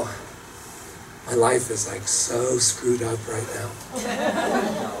 wow, my life is like so screwed up right now.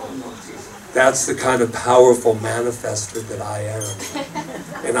 That's the kind of powerful manifester that I am.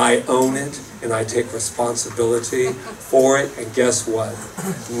 And I own it, and I take responsibility for it, and guess what?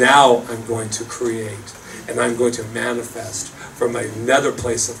 Now I'm going to create, and I'm going to manifest from another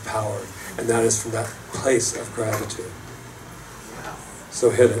place of power, and that is from that place of gratitude. So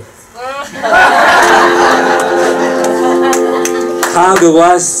hit it. How do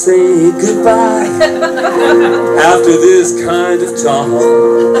I say goodbye after this kind of talk?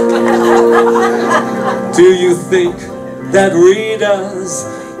 Do you think that Rita's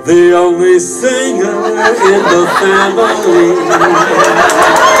the only singer in the family?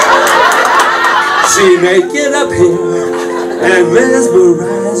 She may get up here and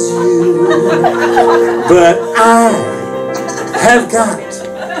mesmerize you, but I have got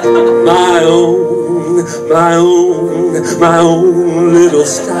my own little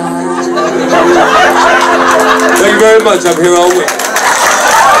style. Thank you very much. I'm here all week.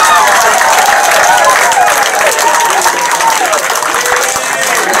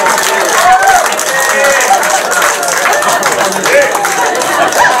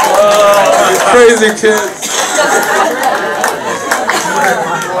 Crazy kids.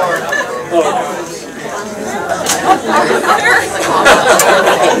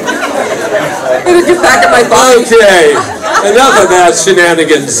 I'm gonna get back in my body. Okay, enough of that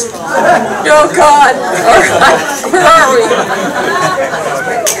shenanigans. Oh God! All right, where are we?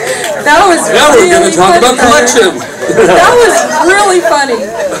 That was Now really we're going to talk funny. about collection. That was really funny.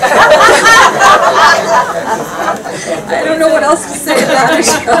 I don't know what else to say about it.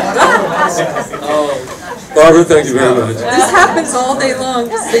 Barbara, thank you very much. This happens all day long.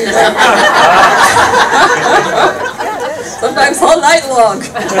 Sometimes all night long. I'm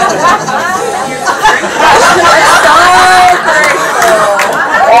so grateful.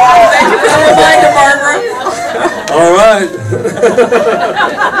 Thank you for the reminder, Barbara. All right.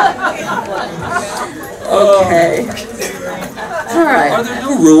 Okay. All right. Are there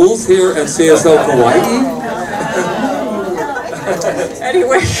no rules here at CSL Kauai?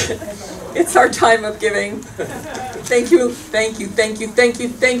 Anyway, it's our time of giving. Thank you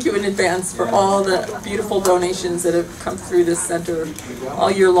in advance for all the beautiful donations that have come through this center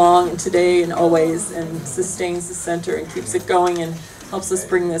all year long and today and always, and sustains the center and keeps it going and helps us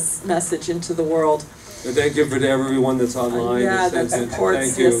bring this message into the world. And thank you for everyone that's online. Yeah, that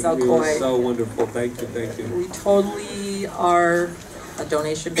supports CSL Kauai. You're so wonderful. Thank you, thank you. We totally are a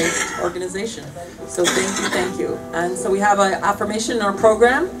donation-based organization. So thank you. And so we have an affirmation in our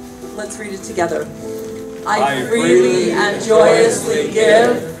program. Let's read it together. I freely and joyously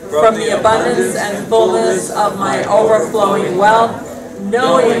give from the abundance and fullness of my overflowing wealth,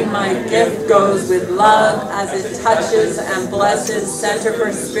 knowing my gift goes with love as it touches and blesses Center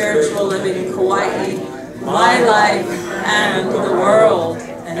for Spiritual Living Kauai, my life, and the world.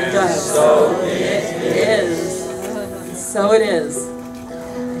 And it does. So it is. So it is.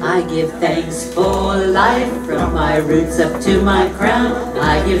 I give thanks for life, from my roots up to my crown.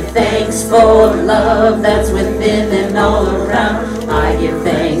 I give thanks for love that's within and all around. I give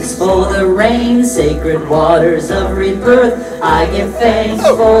thanks for the rain, sacred waters of rebirth. I give thanks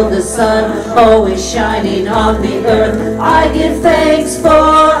for the sun always shining on the earth. I give thanks for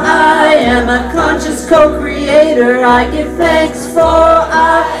I am a conscious co-creator. I give thanks for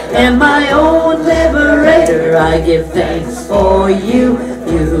I am my own liberator. I give thanks for you.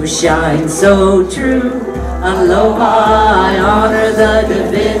 You shine so true. Aloha, I honor the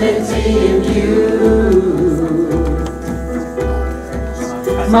divinity in you.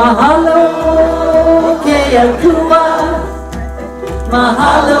 Mahalo, keakua.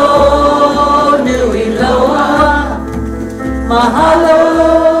 Mahalo, nui loa. Mahalo,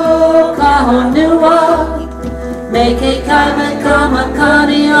 kahonua. Me ke kaima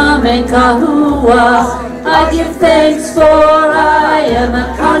kamakani a me kahua. I give thanks for I am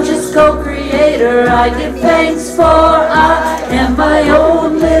a conscious co-creator. I give thanks for I am my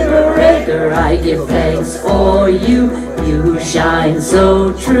own liberator. I give thanks for you, you shine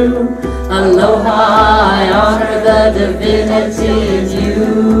so true. Aloha, I honor the divinity in you.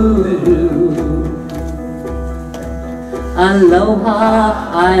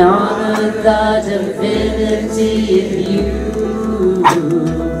 Aloha, I honor the divinity in you.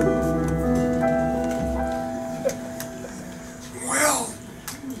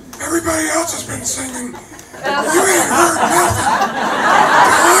 Everybody else has been singing. You ain't heard nothing.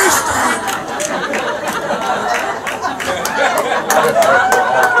 I start.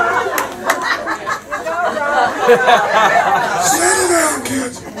 Settle down,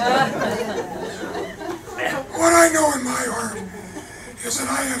 kids. What I know in my heart is that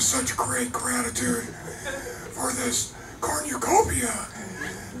I have such great gratitude for this cornucopia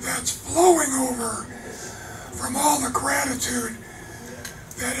that's flowing over from all the gratitude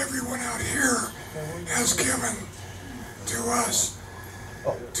that everyone out here has given to us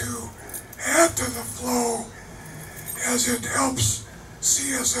to add to the flow as it helps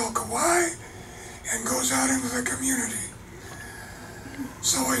CSL Kauai and goes out into the community.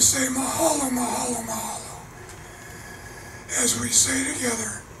 So I say mahalo, mahalo, mahalo as we say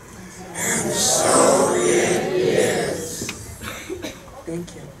together, and so it is.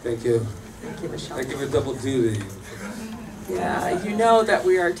 Thank you. Thank you. Thank you, Michelle. I give a double duty. Yeah, you know that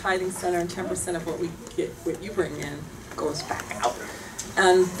we are a tithing center, and 10% of what we get, what you bring in, goes back out.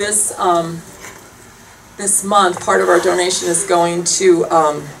 And this this month, part of our donation is going to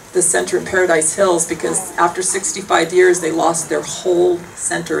the center in Paradise Hills, because after 65 years, they lost their whole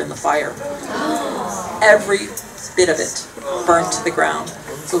center in the fire. Every bit of it burnt to the ground.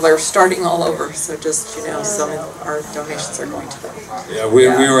 So they're starting all over, so just, you know, some of our donations are going to them. Yeah, we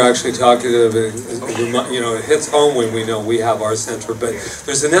were actually talking to them, you know, it hits home when we know we have our center, but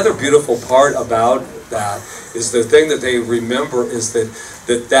there's another beautiful part about that, is the thing that they remember is that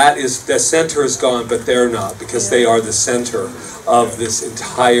the center is gone, but they're not, because they are the center of this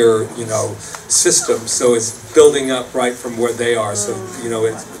entire, you know, system. So it's building up right from where they are. So, you know,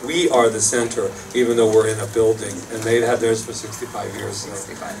 we are the center, even though we're in a building. And they've had theirs for 65 years. So.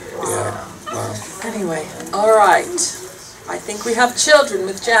 65 years. Yeah. Wow. Anyway, all right. I think we have children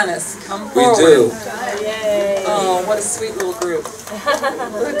with Janice. Come forward. We do. Oh, what a sweet little group.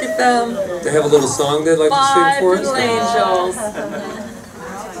 Look at them. They have a little song they'd like to sing for us? 5 little angels.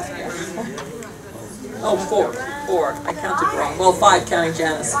 Oh, four. I counted wrong. Well, 5 counting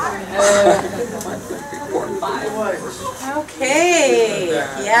Janice. 1, 2, 3, 4, 5. Okay,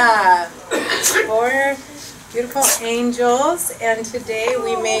 yeah, 4 beautiful angels, and today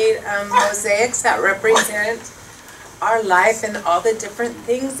we made mosaics that represent our life and all the different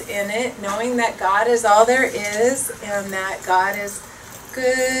things in it, knowing that God is all there is, and that God is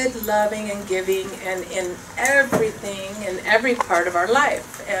good, loving, and giving, and in everything, in every part of our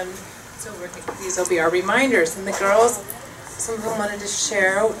life. And so these will be our reminders. And the girls, some of them wanted to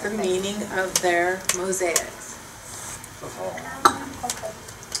share the meaning of their mosaics.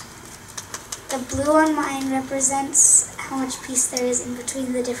 The blue on mine represents how much peace there is in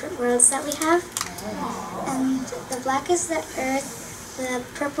between the different worlds that we have. And the black is the earth, the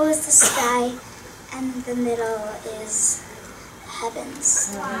purple is the sky, and the middle is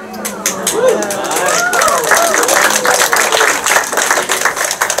heavens.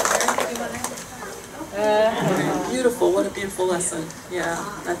 Beautiful. What a beautiful lesson. Yeah,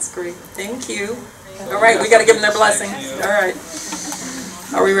 that's great. Thank you. All right, we got to give them their blessing. All right.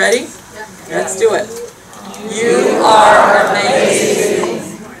 Are we ready? Let's do it. You are amazing.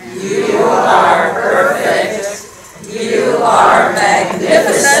 You are perfect. You are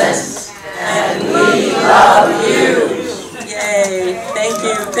magnificent. And we love you. Yay. Thank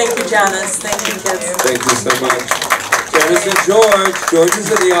you. Thank you, Janice. Thank you, kids. Thank you so much. Janice and George. George is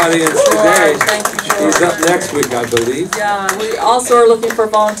in the audience today. Thank you, George. He's up next week, I believe. Yeah, we also are looking for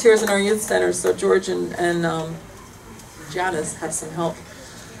volunteers in our youth center, so George and Janice have some help.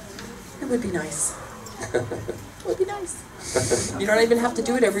 It would be nice. It would be nice. You don't even have to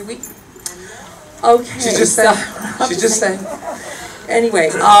do it every week. Okay. She just said. She just said.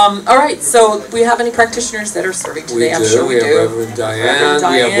 Anyway, all right. So, we have any practitioners that are serving today? I'm sure we do. We have Reverend Diane.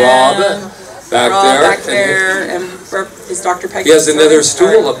 Reverend We have Rob back there. And is Dr. Peggy? He has another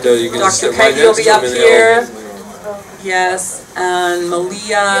stool up there. You can Dr. sit Peggy right will next be to up him here. Yes, and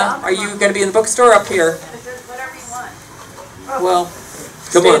Malia, are you going to be in the bookstore or up here? Whatever you want. Well,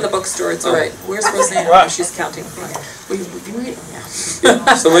 Come stay on. in the bookstore, it's all right. Where's Roseanne? Oh, she's counting. Will you wait? Yeah.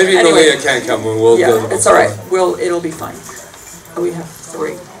 Yeah. So maybe Anyway. Malia can't come when we'll go to the It's all right. bookstore. It'll be fine. We have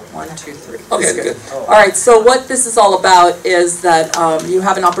 3. 1, 2, 3. Okay, That's good. All right, so what this is all about is that you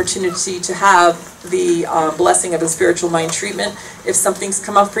have an opportunity to have the blessing of a spiritual mind treatment. If something's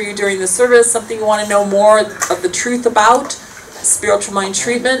come up for you during the service, something you want to know more of the truth about, spiritual mind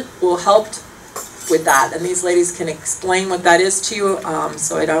treatment will help with that. And these ladies can explain what that is to you,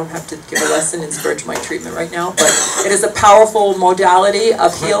 so I don't have to give a lesson in spiritual mind treatment right now. But it is a powerful modality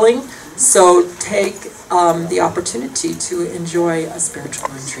of healing, so take the opportunity to enjoy a spiritual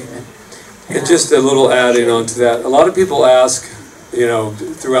mind treatment. And just a little adding on to that, a lot of people ask, you know,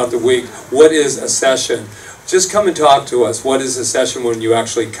 throughout the week, what is a session? Just come and talk to us. What is a session when you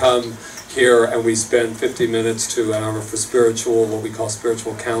actually come here and we spend 50 minutes to an hour for spiritual, what we call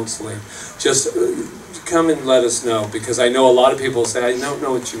spiritual counseling? Just come and let us know, because I know a lot of people say, I don't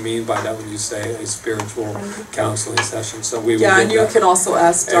know what you mean by that when you say a spiritual counseling session. So we will Yeah, get and you that. can also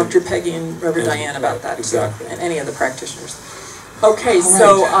ask And- Dr. Peggy and Reverend and- Diane about that, exactly. too, and any of the practitioners. Okay,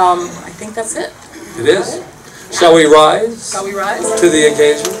 so I think that's it. It is. Shall we rise Shall we rise? to the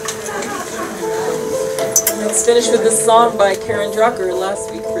occasion? Let's finish with this song by Karen Drucker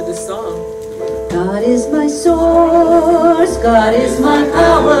last week for this song. God is my source, God is my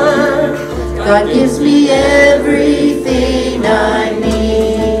power, God gives me everything I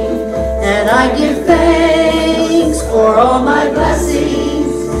need, and I give thanks for all my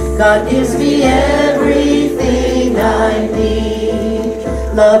blessings. God gives me everything I need.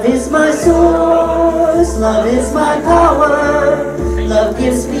 Love is my source, love is my power, love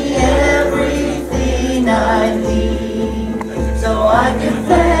gives me everything I need. So I give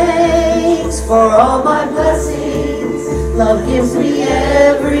thanks for all my blessings. Love gives me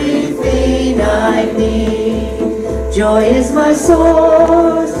everything I need. Joy is my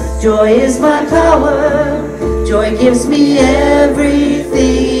source, joy is my power, joy gives me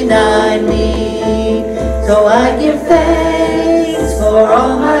everything everything I need. So I give thanks for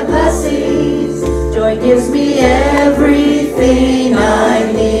all my blessings. Joy gives me everything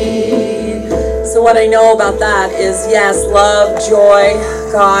I need. So what I know about that is, yes, love, joy,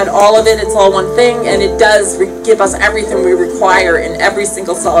 God, all of it, it's all one thing, and it does give us everything we require in every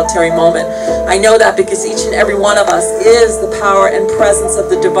single solitary moment. I know that because each and every one of us is the power and presence of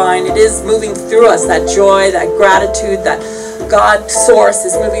the divine. It is moving through us, that joy, that gratitude, that God source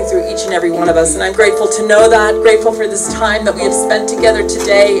is moving through each and every one of us, and I'm grateful to know that, grateful for this time that we have spent together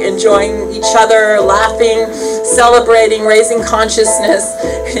today, enjoying each other, laughing, celebrating, raising consciousness,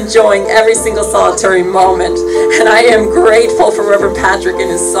 enjoying every single solitary moment. And I am grateful for Reverend Patrick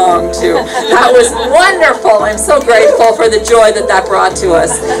and his song too. That was wonderful. I'm so grateful for the joy that that brought to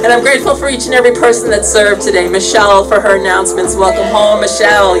us, and I'm grateful for each and every person that served today. Michelle for her announcements. Welcome home,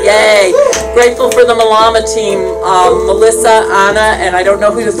 Michelle. Yay. Grateful for the Malama team, Melissa, Anna, and I don't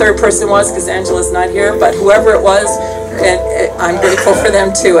know who the third person was because Angela's not here, but whoever it was, and I'm grateful for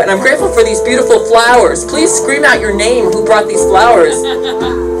them too. And I'm grateful for these beautiful flowers. Please scream out your name. Who brought these flowers?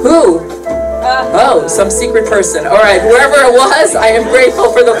 Who? Oh, some secret person. All right, whoever it was, I am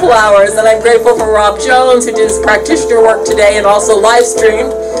grateful for the flowers, and I'm grateful for Rob Jones, who did his practitioner work today and also live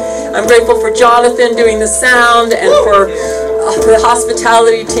streamed. I'm grateful for Jonathan doing the sound, and for the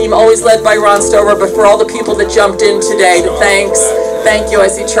hospitality team, always led by Ron Stover, but for all the people that jumped in today, thank you. I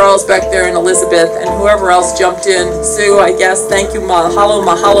see Charles back there and Elizabeth and whoever else jumped in. Sue, I guess, thank you. Mahalo,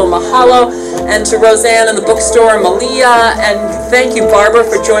 mahalo, mahalo. And to Roseanne in the bookstore, and Malia, and thank you, Barbara,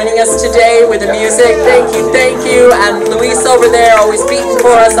 for joining us today with the music. Thank you. And Luis over there, always beating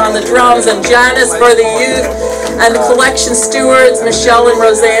for us on the drums, and Janice for the youth, and the collection stewards, Michelle and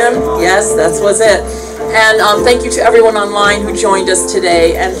Roseanne. Yes, that was it. And thank you to everyone online who joined us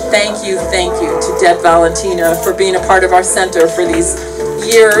today, and thank you to Deb Valentina for being a part of our center for these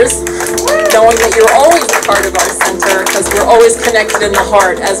years, knowing that you're always a part of our center because we're always connected in the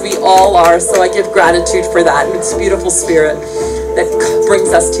heart, as we all are. So I give gratitude for that. It's a beautiful spirit that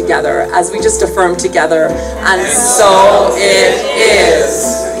brings us together as we just affirm together, and so it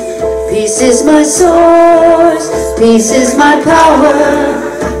is. Peace is my source, peace is my power.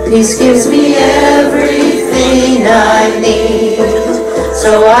 Peace gives me everything I need.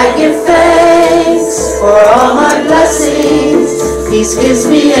 So I give thanks for all my blessings. Peace gives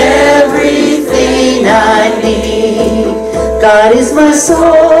me everything I need. God is my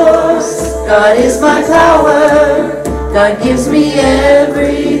source, God is my power. God gives me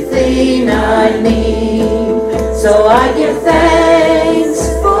everything I need. So I give thanks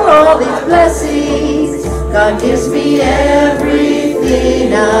for all these blessings. God gives me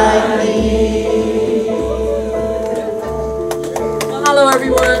everything I need. Hello,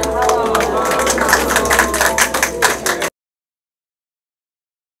 everyone.